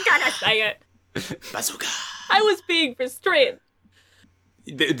 I wasn't gonna say it. Bazooka. I was being restrained.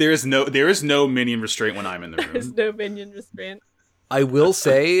 There is no minion restraint when I'm in the There's room. no minion restraint. I will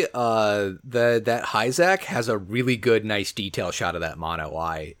say that Hyzak has a really good, nice detail shot of that mono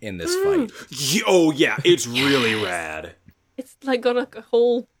eye in this fight. Oh yeah, it's really rad. It's like got a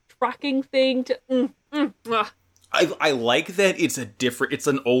whole tracking thing to. I like that it's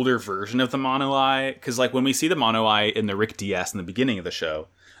an older version of the Mono Eye, because like when we see the Mono Eye in the Rick DS in the beginning of the show,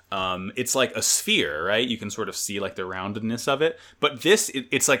 it's like a sphere, right? You can sort of see like the roundedness of it, but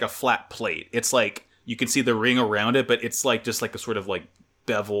it's like a flat plate. It's like you can see the ring around it, but it's like just like a sort of like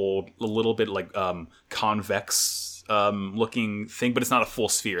beveled, a little bit like convex looking thing, but it's not a full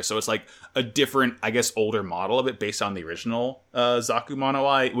sphere. So it's like a different, I guess, older model of it based on the original Zaku Mono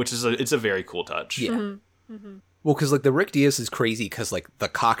Eye, which is it's a very cool touch. Yeah. Mm-hmm. Well, because like the Rick Diaz is crazy because like the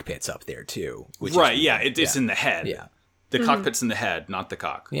cockpit's up there too. Which Right, is, yeah, it's in the head. Yeah. The cockpit's in the head, not the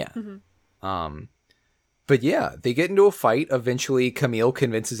cock. Yeah. But yeah, they get into a fight. Eventually, Camille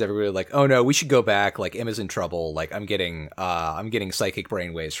convinces everybody like, "Oh no, we should go back. Like Emma's in trouble. Like I'm getting psychic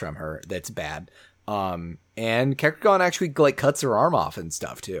brainwaves from her. That's bad." And Kakarkan actually like cuts her arm off and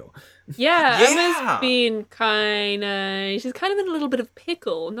stuff too. Yeah, Yeah! Emma's been she's kind of in a little bit of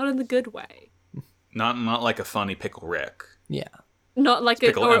pickle, not in the good way. Not like a funny pickle Rick. Yeah. Not like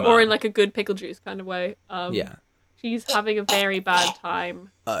Pickle Emma. or in like a good pickle juice kind of way. Yeah. She's having a very bad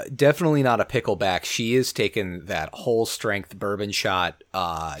time. Definitely not a pickleback. She is taking that whole strength bourbon shot,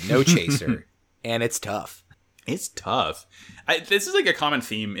 no chaser, and it's tough. It's tough. This is like a common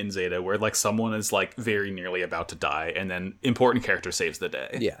theme in Zeta where like someone is like very nearly about to die and then important character saves the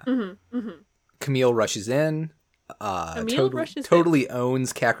day. Yeah. Mm-hmm, mm-hmm. Camille rushes in. Totally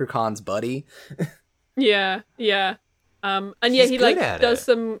owns Kakarkon's buddy. Yeah. And yeah, He's he good like at does it.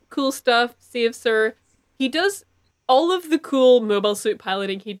 some cool stuff, saves her. He does all of the cool mobile suit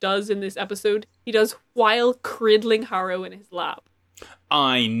piloting he does in this episode. He does while cradling Harrow in his lap.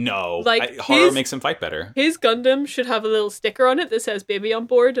 I know. Like, Horror makes him fight better. His Gundam should have a little sticker on it that says "Baby on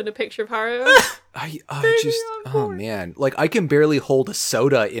board" and a picture of Harrow. Oh man, like I can barely hold a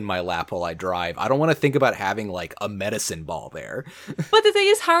soda in my lap while I drive. I don't want to think about having like a medicine ball there. But the thing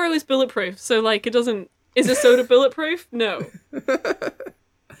is, Harrow is bulletproof, so like it doesn't. Is a soda bulletproof? No.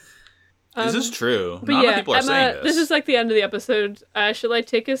 This is true. But Not yeah, enough people are saying Emma, this is like the end of the episode. Shall I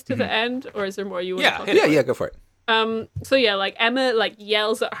take us to the end, or is there more you want to talk hit about? it. Yeah, go for it. So yeah, like Emma like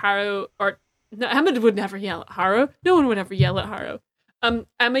yells at Harrow, or no, Emma would never yell at Harrow. No one would ever yell at Harrow.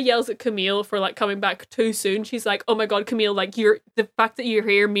 Emma yells at Camille for like coming back too soon. She's like, "Oh my god, Camille! Like the fact that you're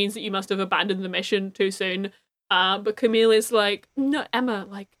here means that you must have abandoned the mission too soon." But Camille is like, "No, Emma,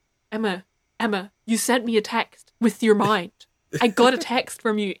 like Emma, you sent me a text with your mind. I got a text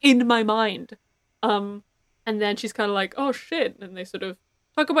from you in my mind." And then she's kind of like, "Oh shit!" And they sort of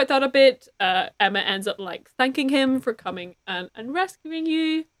talk about that a bit. Emma ends up like thanking him for coming and rescuing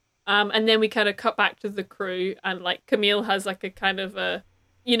you. And then we kind of cut back to the crew, and like Camille has like a kind of a,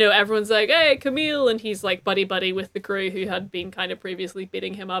 everyone's like, "Hey, Camille," and he's like buddy with the crew who had been kind of previously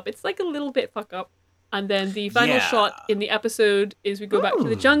beating him up. It's like a little bit fuck up. And then the final shot in the episode is we go back to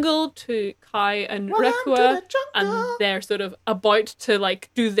the jungle to Kai and Rekua, and they're sort of about to like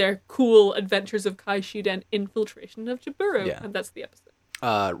do their cool adventures of Kai Shuden infiltration of Jaburo, and that's the episode.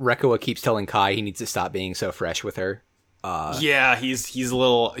 Rekua keeps telling Kai he needs to stop being so fresh with her. Yeah, he's a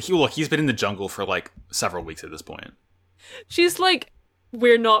little. He's been in the jungle for like several weeks at this point. She's like,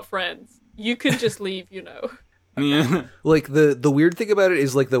 "We're not friends. You can just leave, Like the weird thing about it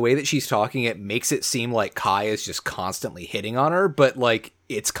is like the way that she's talking, it makes it seem like Kai is just constantly hitting on her, but like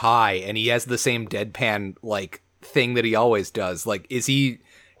it's Kai and he has the same deadpan like thing that he always does. Like is he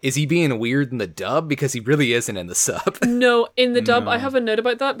being weird in the dub? Because he really isn't in the sub. No, in the dub, I have a note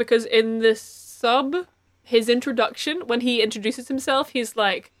about that because in the sub, his introduction, when he introduces himself, he's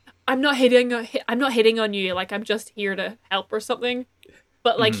like, I'm not hitting on you, like I'm just here to help or something.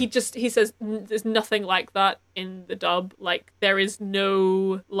 But like he says there's nothing like that in the dub. Like there is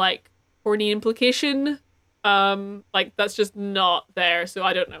no like horny implication. Like that's just not there. So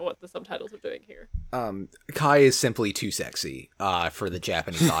I don't know what the subtitles are doing here. Kai is simply too sexy for the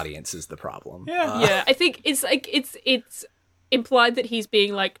Japanese audience is the problem. Yeah, I think it's like it's implied that he's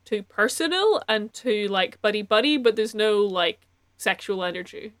being like too personal and too like buddy, but there's no like sexual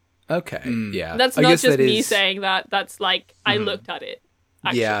energy. Okay, yeah. That's not just me saying that. That's like I looked at it.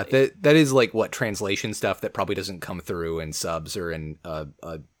 Actually. Yeah, that is like what translation stuff that probably doesn't come through in subs or in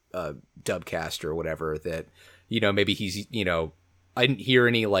dubcast or whatever. That maybe he's I didn't hear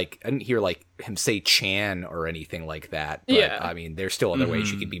like him say Chan or anything like that. But, yeah, I mean, there's still other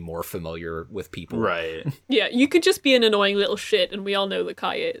ways you can be more familiar with people, right? Yeah, you could just be an annoying little shit, and we all know that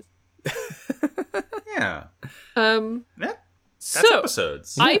Kai is. Yeah. That's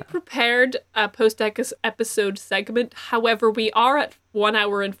episodes. I prepared a post-episode segment. However, we are at 1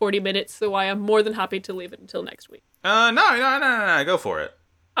 hour and 40 minutes, so I am more than happy to leave it until next week. No. Go for it.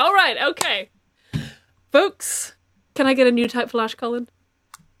 All right, okay. Folks, can I get a new type flash, Colin?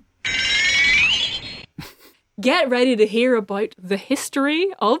 Get ready to hear about the history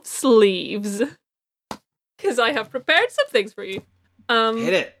of sleeves. Because I have prepared some things for you.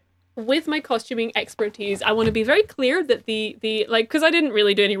 Hit it. With my costuming expertise, I want to be very clear that the because I didn't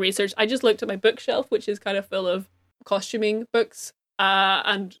really do any research, I just looked at my bookshelf, which is kind of full of costuming books,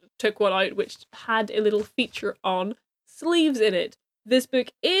 and took one out which had a little feature on sleeves in it. This book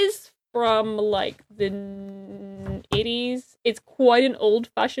is from like the 80s. It's quite an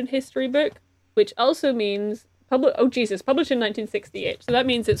old-fashioned history book, which also means published in 1968. So that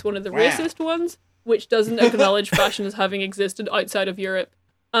means it's one of the racist ones, which doesn't acknowledge fashion as having existed outside of Europe.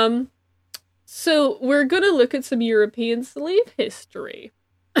 So we're gonna look at some European slave history.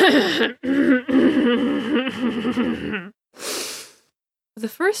 The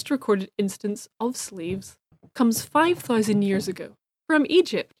first recorded instance of sleeves comes 5,000 years ago from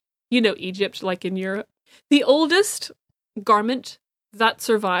Egypt. You know Egypt, like in Europe. The oldest garment that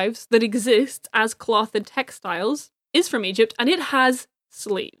survives, that exists as cloth and textiles, is from Egypt, and it has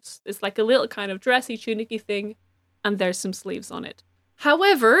sleeves. It's like a little kind of dressy, tunicky thing, and there's some sleeves on it.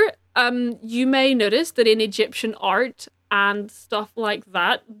 However, you may notice that in Egyptian art, and stuff like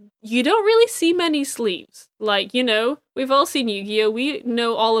that, you don't really see many sleeves. Like, you know, we've all seen Yu-Gi-Oh! We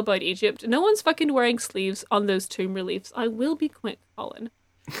know all about Egypt. No one's fucking wearing sleeves on those tomb reliefs. I will be quick, Colin.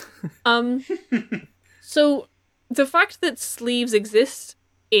 So the fact that sleeves exist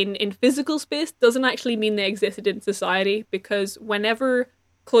in physical space doesn't actually mean they existed in society, because whenever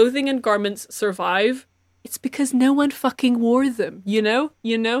clothing and garments survive, it's because no one fucking wore them, you know?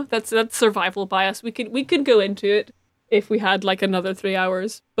 That's survival bias. We could go into it if we had like another 3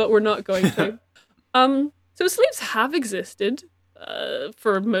 hours, but we're not going to. So sleeves have existed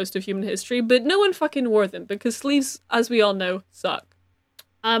for most of human history, but no one fucking wore them because sleeves, as we all know, suck.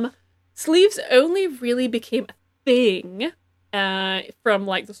 Sleeves only really became a thing from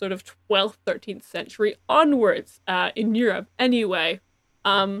like the sort of 12th, 13th century onwards in Europe anyway.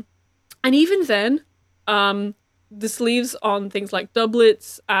 And even then, the sleeves on things like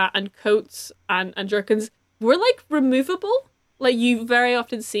doublets and coats and jerkins were like removable. Like you very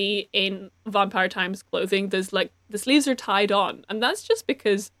often see in Vampire Times clothing, there's like the sleeves are tied on, and that's just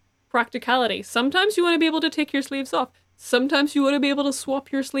because practicality. Sometimes you want to be able to take your sleeves off. Sometimes you want to be able to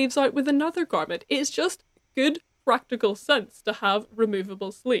swap your sleeves out with another garment. It's just good practical sense to have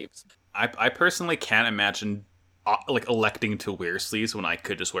removable sleeves. I personally can't imagine like electing to wear sleeves when I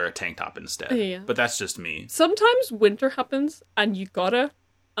could just wear a tank top instead. Yeah. But that's just me. Sometimes winter happens and you gotta.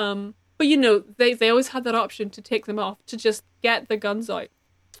 But you know, they always had that option to take them off, to just get the guns out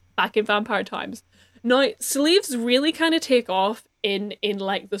back in Vampire Times. Now, sleeves really kind of take off in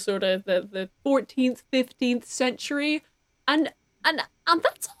like the sort of the 14th, 15th century. And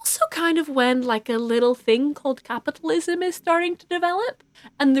that's also kind of when like a little thing called capitalism is starting to develop.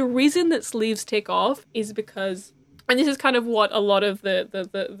 And the reason that sleeves take off is because, and this is kind of what a lot of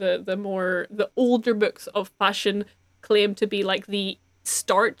the older books of fashion claim to be like the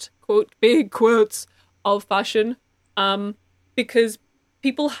start, quote, big quotes, of fashion, because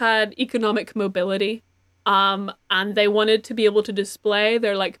people had economic mobility, and they wanted to be able to display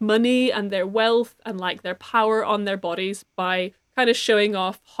their like money and their wealth and like their power on their bodies by kind of showing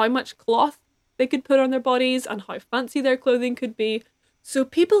off how much cloth they could put on their bodies and how fancy their clothing could be. So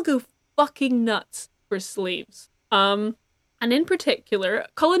people go fucking nuts for sleeves. And in particular,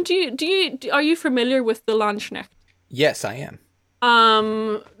 Colin, are you familiar with the Landsknecht? Yes, I am.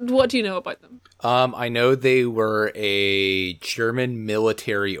 What do you know about them? I know they were a German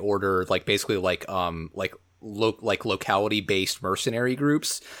military order, like basically like locality based mercenary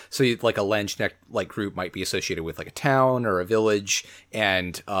groups. So like a Landsknecht like group might be associated with like a town or a village,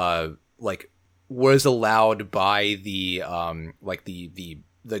 and like was allowed by the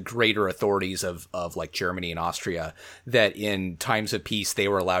the greater authorities of like Germany and Austria, that in times of peace they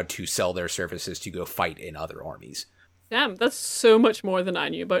were allowed to sell their services to go fight in other armies. Damn, that's so much more than I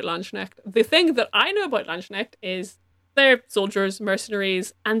knew about Landsknecht. The thing that I know about Landsknecht is they're soldiers,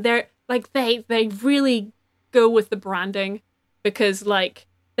 mercenaries, and they're like they really go with the branding, because like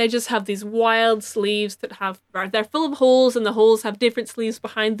they just have these wild sleeves that they're full of holes, and the holes have different sleeves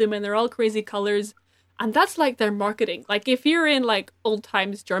behind them, and they're all crazy colors. And that's like their marketing. Like if you're in like old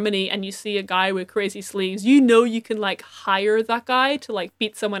times Germany and you see a guy with crazy sleeves, you know you can like hire that guy to like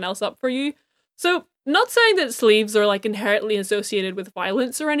beat someone else up for you. So not saying that sleeves are like inherently associated with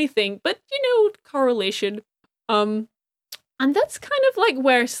violence or anything, but you know, correlation. And that's kind of like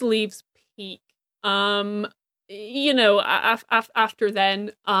where sleeves peak. You know, after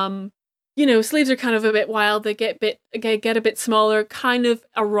then, you know, sleeves are kind of a bit wild. They get a bit smaller. Kind of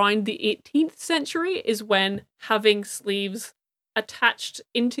around the 18th century is when having sleeves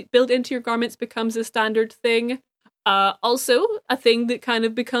built into your garments becomes a standard thing. Also, a thing that kind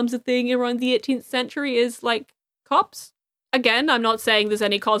of becomes a thing around the 18th century is like cops. Again, I'm not saying there's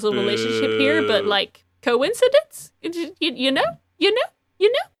any causal relationship here, but like coincidence, you know.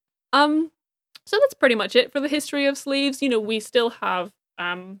 So that's pretty much it for the history of sleeves. You know, we still have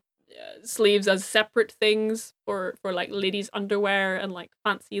sleeves as separate things for like ladies' underwear and like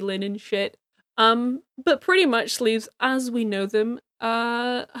fancy linen shit. But pretty much sleeves as we know them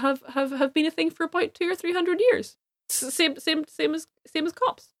have been a thing for about 200 or 300 years. Same as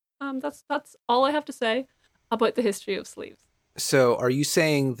cops. That's all I have to say about the history of sleeves. So are you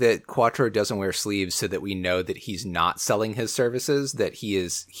saying that Quattro doesn't wear sleeves so that we know that he's not selling his services, that he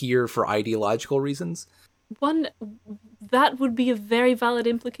is here for ideological reasons? That would be a very valid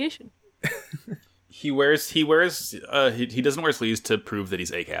implication. He doesn't wear sleeves to prove that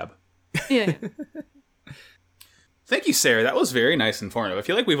he's ACAB. Yeah. Thank you, Sarah. That was very nice and informative. I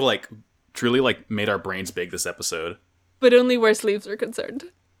feel like we've like truly like made our brains big this episode. But only where sleeves are concerned.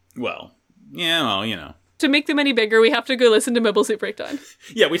 Well, you know. To make them any bigger, we have to go listen to Mobile Suit Breakdown.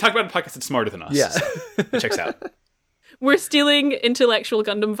 Yeah, we talked about a podcast that's smarter than us. Yeah. So it checks out. We're stealing intellectual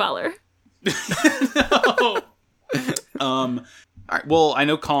Gundam valor. All right. Well, I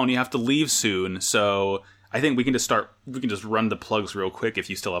know, Colin, you have to leave soon, so I think we can just run the plugs real quick if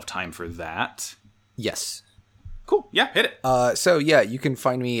you still have time for that. Yes. Cool. Yeah, hit it. So yeah, you can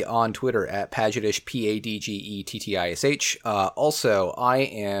find me on Twitter at Padgettish, Padgettish. Also, I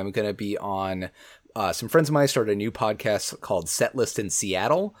am going to be on, some friends of mine started a new podcast called Setlist in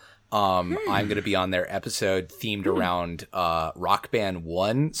Seattle. I'm going to be on their episode themed around Rock Band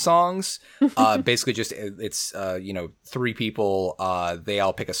 1 songs. Basically just it's three people, they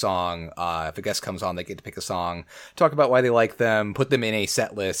all pick a song. If a guest comes on, they get to pick a song, talk about why they like them, put them in a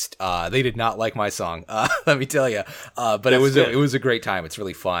set list. They did not like my song, let me tell you. But it was a great time. It's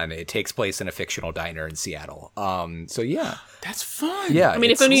really fun. It takes place in a fictional diner in Seattle. So yeah. That's fun. Yeah. I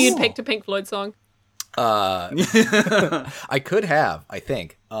mean, if only you'd picked a Pink Floyd song. I could have, I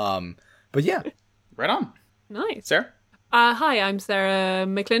think. But yeah. Right on. Nice. Sarah? Hi, I'm Sarah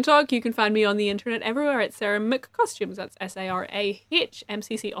McClintock. You can find me on the internet everywhere at Sarah McCostumes. That's SARAH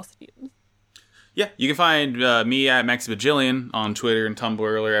MCC. Yeah, you can find me at Maxi Bajillion on Twitter and Tumblr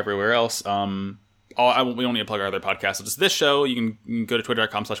or everywhere else. We don't need to plug our other podcasts. It's this show. You can go to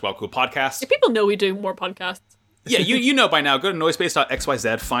twitter.com/wildcoolpodcast. If people know we do more podcasts. Yeah, you know by now. Go to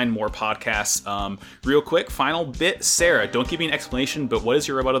noisepace.xyz, find more podcasts. Real quick, final bit. Sarah, don't give me an explanation, but what is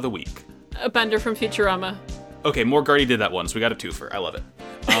your robot of the week? A Bender from Futurama. Okay, Morgarty did that once. We got a twofer. I love it.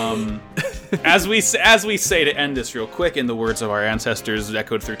 As we say to end this real quick, in the words of our ancestors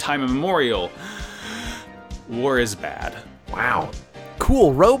echoed through time immemorial, war is bad. Wow.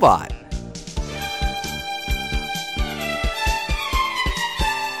 Cool robot.